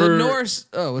 The Norse.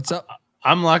 Oh, what's up?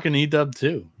 I'm locking E-Dub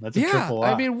too. That's a triple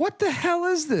lock. I mean, what the hell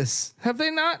is this? Have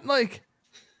they not, like...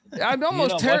 I'm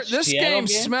almost this game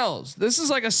smells. This is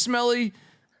like a smelly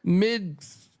mid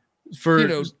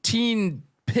teen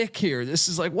pick here. This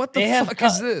is like, what the fuck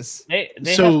is this? They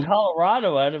have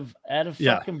Colorado out of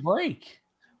fucking break.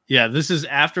 Yeah, this is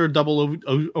after a double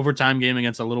overtime game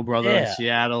against a little brother in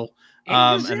Seattle.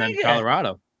 And then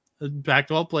Colorado.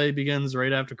 Pac-12 play begins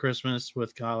right after Christmas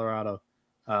with Colorado.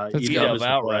 Let's go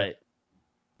outright.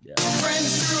 Yeah.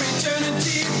 Friends through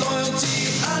eternity,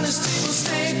 loyalty, honesty will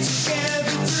stay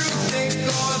together through thick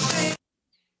or thin.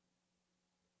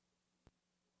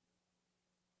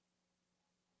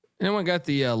 Anyone got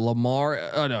the Lamar?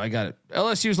 Oh no, I got it.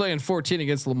 LSU's laying 14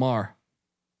 against Lamar.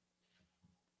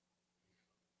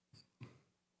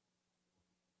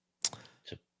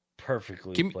 It's a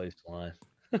perfectly placed line.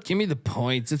 Give me the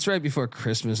points. It's right before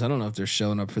Christmas. I don't know if they're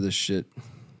showing up for this shit.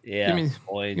 Yeah, give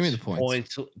me the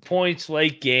points. Points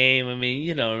late game. I mean,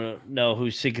 you don't know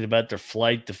who's thinking about their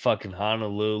flight to fucking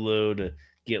Honolulu to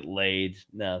get laid.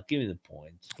 No, give me the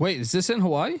points. Wait, is this in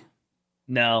Hawaii?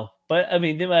 No, but I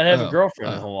mean, they might have a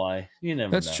girlfriend in Hawaii. You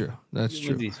never know. That's true. That's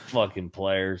true. These fucking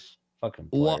players.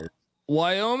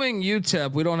 Wyoming,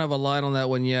 UTEP. We don't have a line on that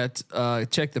one yet.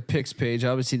 Check the picks page.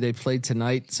 Obviously, they played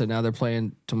tonight, so now they're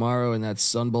playing tomorrow in that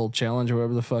Sun Bowl Challenge or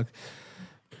whatever the fuck.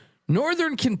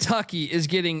 Northern Kentucky is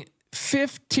getting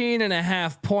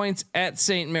 15.5 points at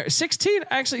St. Mary's.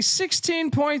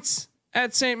 16 points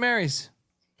at St. Mary's.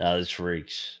 Oh, this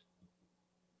freaks.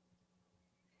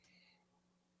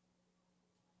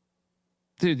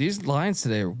 Dude, these lines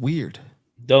today are weird.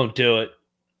 Don't do it.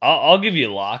 I'll give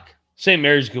you a lock. St.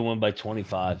 Mary's going to win by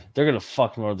 25. They're going to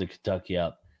fuck Northern Kentucky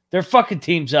up. Their fucking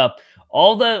team's up.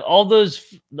 All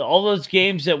those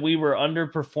games that we were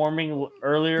underperforming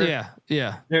earlier.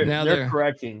 Yeah. They're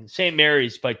correcting. St.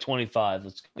 Mary's by 25.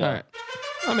 Let's go. All right.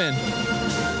 I'm in.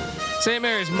 St.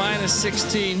 Mary's minus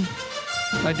 16.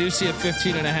 I do see a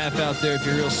 15.5 out there if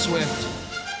you're real swift.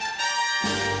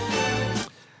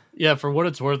 Yeah, for what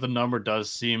it's worth, the number does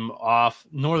seem off.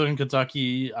 Northern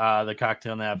Kentucky, the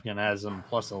cocktail napkin has them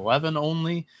plus 11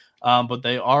 only, but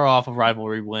they are off a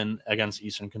rivalry win against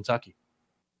Eastern Kentucky.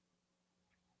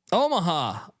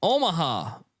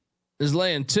 Omaha is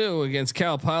laying 2 against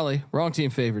Cal Poly. Wrong team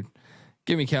favored.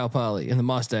 Give me Cal Poly and the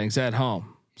Mustangs at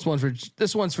home.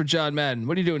 This one's for John Madden.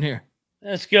 What are you doing here?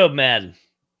 Let's go, Madden.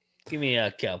 Give me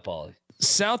Cal Poly.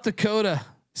 South Dakota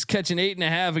is catching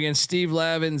 8.5 against Steve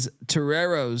Lavin's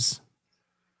Toreros.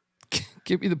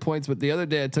 Give me the points, but the other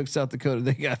day I took South Dakota.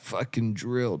 They got fucking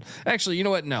drilled. Actually, you know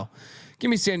what? No. Give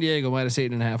me San Diego minus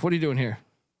 8.5. What are you doing here?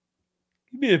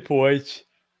 Give me the points.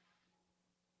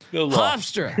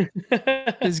 Hofstra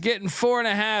is getting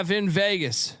 4.5 in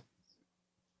Vegas.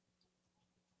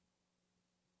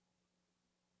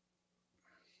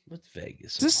 What's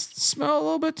Vegas? Does this smell a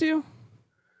little bit to you?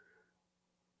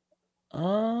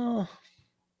 I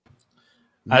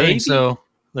think so.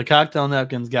 The cocktail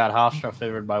napkins got Hofstra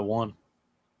favored by 1.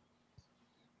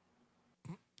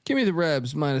 Give me the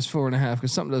Rebs minus 4.5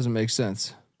 because something doesn't make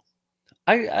sense.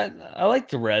 I like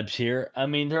the Rebs here. I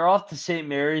mean, they're off the St.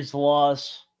 Mary's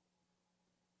loss.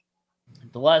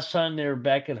 The last time they were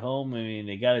back at home, I mean,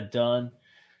 they got it done.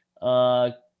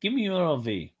 Give me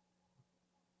UNLV.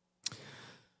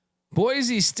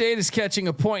 Boise State is catching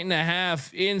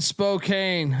 1.5 in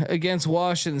Spokane against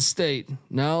Washington State.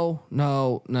 No.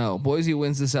 Boise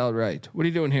wins this outright. What are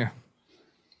you doing here?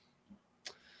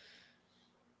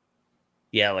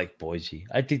 Yeah, I like Boise.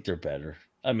 I think they're better.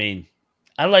 I mean,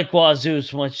 I like Wazoo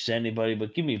as much as anybody,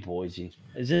 but give me Boise.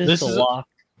 Is this the lock?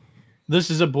 This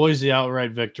is a Boise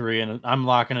outright victory, and I'm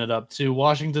locking it up too.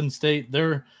 Washington State,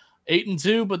 they're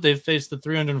 8-2, but they've faced the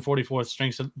 344th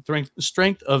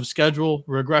strength of schedule.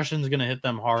 Regression is going to hit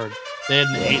them hard. They had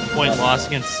an 8-point loss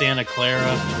against Santa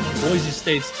Clara. Boise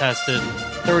State's tested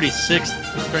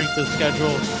 36th strength of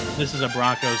schedule. This is a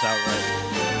Broncos outright.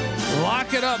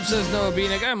 Lock it up, says Noah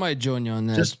Beanick. I might join you on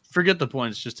that. Just forget the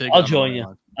points. Just take. I'll join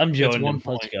you. I'm joining them.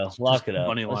 Let's go. Lock it up.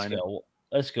 Money line.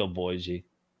 Let's go, Boise.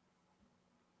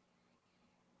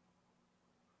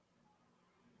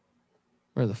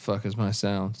 Where the fuck is my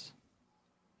sounds?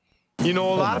 You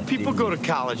know, a lot of people go to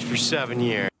college for 7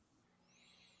 years.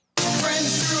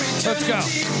 Let's go.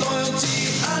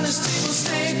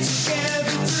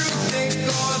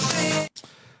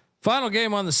 Final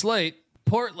game on the slate.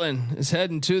 Portland is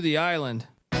heading to the island.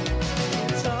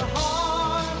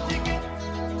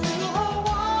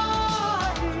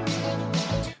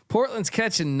 Portland's Portland's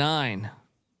catching 9.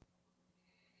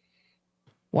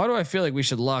 Why do I feel like we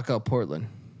should lock up Portland?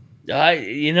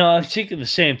 I'm thinking the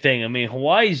same thing. I mean,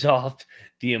 Hawaii's off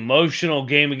the emotional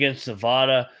game against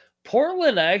Nevada.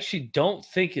 Portland, I actually don't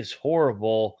think is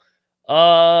horrible.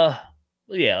 Yeah,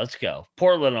 let's go.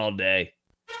 Portland all day.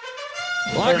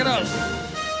 Lock it up,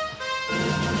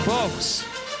 folks.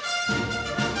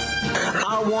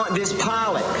 I want this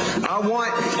pilot.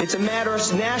 It's a matter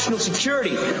of national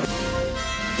security.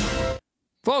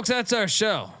 Folks, that's our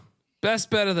show.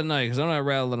 Best bet of the night, because I'm not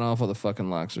rattling off all the fucking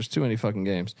locks. There's too many fucking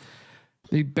games.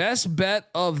 The best bet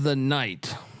of the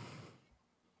night.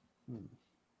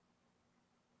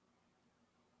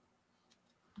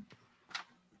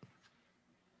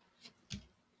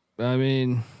 I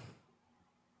mean,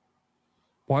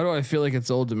 why do I feel like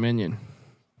it's Old Dominion?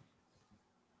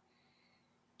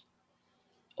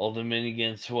 Old Dominion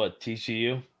against what?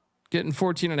 TCU? Getting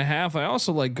 14.5. I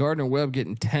also like Gardner Webb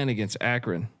getting 10 against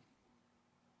Akron.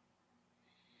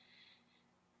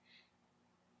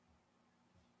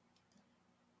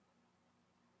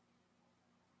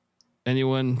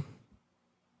 Anyone?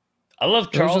 I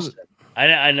love Charleston.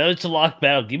 I know it's a lock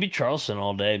battle. Give me Charleston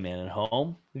all day, man. At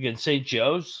home against St.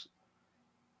 Joe's.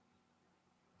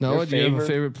 No, do you have a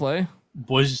favorite play?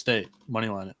 Boise State money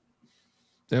line it.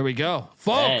 There we go,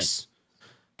 folks.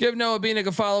 Give Noah Beanick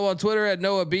a follow on Twitter at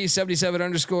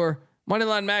NoahB77_.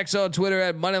 Moneyline Max on Twitter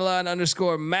at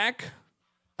Moneyline_Mac.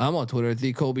 I'm on Twitter at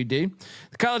the Colby D.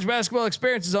 The College Basketball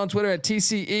Experience is on Twitter at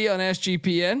TCE on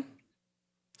SGPN.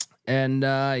 And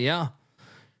yeah.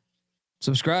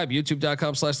 Subscribe,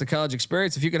 youtube.com/the college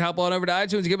experience. If you could hop on over to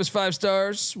iTunes and give us 5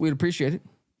 stars, we'd appreciate it.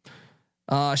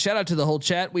 Shout out to the whole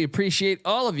chat. We appreciate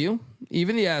all of you,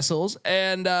 even the assholes.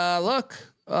 And look,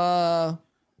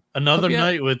 another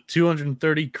night with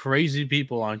 230 crazy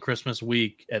people on Christmas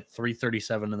week at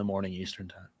 3:37 in the morning Eastern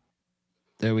time.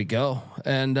 There we go.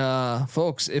 And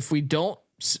folks, if we don't,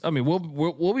 I mean,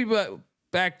 we'll be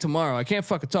back tomorrow. I can't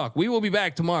fucking talk. We will be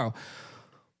back tomorrow.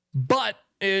 But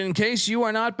in case you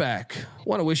are not back, I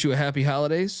want to wish you a happy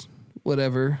holidays.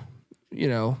 Whatever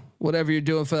you're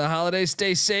doing for the holidays,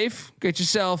 stay safe. Get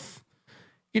yourself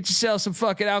some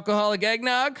fucking alcoholic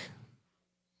eggnog.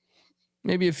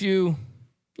 Maybe a few,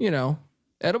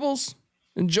 edibles.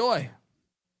 Enjoy.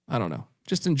 I don't know.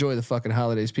 Just enjoy the fucking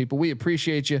holidays, people. We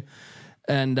appreciate you.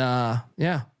 And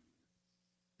yeah,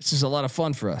 this is a lot of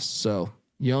fun for us. So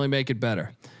you only make it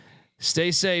better.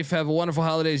 Stay safe. Have a wonderful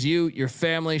holidays. You, your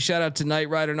family. Shout out to Knight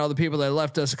Rider and all the people that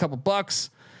left us a couple bucks.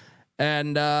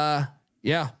 And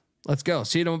yeah, let's go.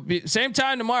 See you same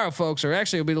time tomorrow, folks. Or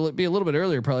actually, it'll be a little bit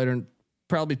earlier.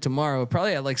 Probably tomorrow.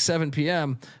 Probably at like 7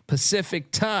 p.m.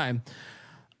 Pacific time.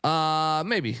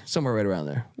 Maybe somewhere right around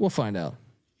there. We'll find out.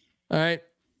 All right.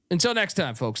 Until next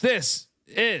time, folks. This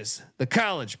is the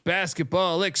College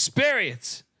Basketball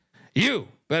Experience. You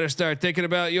better start thinking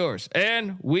about yours.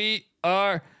 And we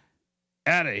are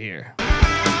out of here.